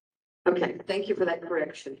date. Okay, thank you for that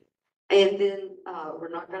correction. And then we're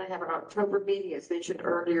not going to have an October meeting, as mentioned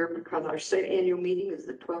earlier, because our state annual meeting is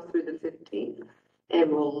the 12th through the 15th. And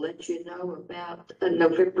we'll let you know about a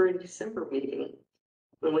November and December meeting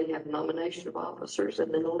when we have nomination of officers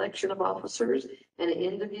and then election of officers and an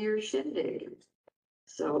end of year shindig.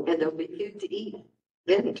 So, and there'll be food to eat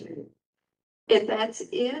then too. If that's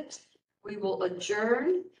it, we will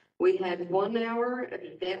adjourn. We had 1 hour of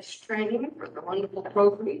advanced training for the wonderful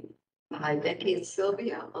program by Becky and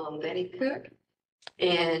Sylvia on Vannie Cook.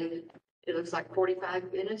 And it looks like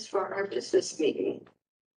 45 minutes for our business meeting.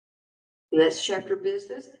 And that's chapter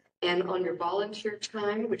business. And on your volunteer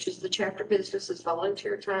time, which is the chapter business is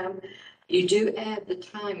volunteer time, you do add the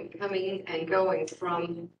time coming and going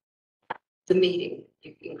from the meeting.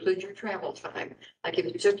 You include your travel time. Like if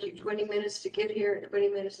it took you 20 minutes to get here and 20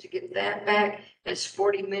 minutes to get that back, that's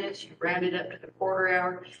 40 minutes. You round it up to the quarter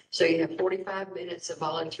hour. So you have 45 minutes of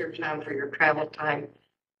volunteer time for your travel time,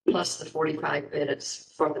 plus the 45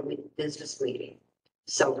 minutes for the business meeting.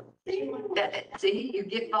 So see, you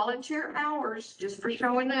get volunteer hours just for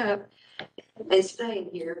showing up and staying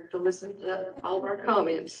here to listen to all of our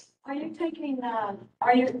comments. Are you taking,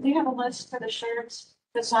 do you have a list for the sheriffs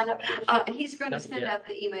to sign up? He's going to send out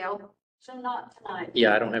the email. So not tonight.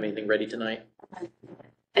 Yeah, I don't have anything ready tonight.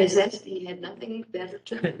 As that, he had nothing better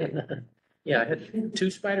to do. Yeah, I had 2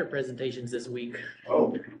 spider presentations this week.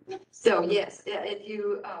 Oh, So yes, if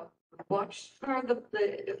you watch for the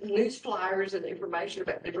news flyers and information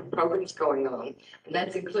about different programs going on, and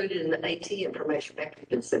that's included in the AT information back you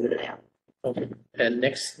can send it out. Okay. And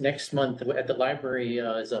next month at the library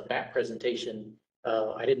is a bat presentation.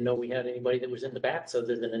 I didn't know we had anybody that was in the bats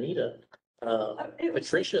other than Anita.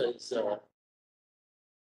 Patricia is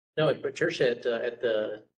no, Patricia at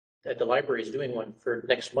the library is doing one for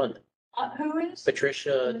next month. Who is?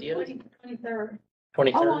 Patricia Diaz, 23rd.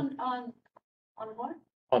 23rd, On what?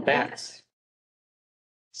 on bats.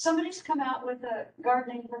 Somebody's come out with a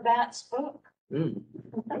Gardening for Bats book. Mm.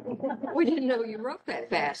 We didn't know you wrote that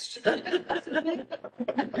fast. And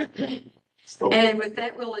with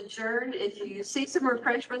that, we'll adjourn. If you see some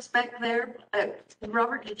refreshments back there,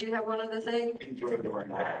 Robert, did you have one other thing? enjoy the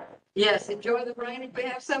rain. Yes, enjoy the rain if we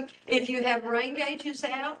have some. If you have rain gauges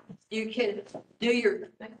out, you can do your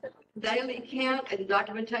daily count and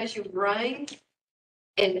documentation of rain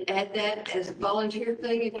and add that as a volunteer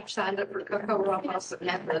thing if you signed up for Cocoa Rojas and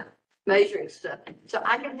have the measuring stuff. So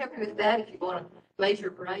I can help you with that if you want to measure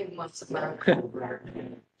rain once a month.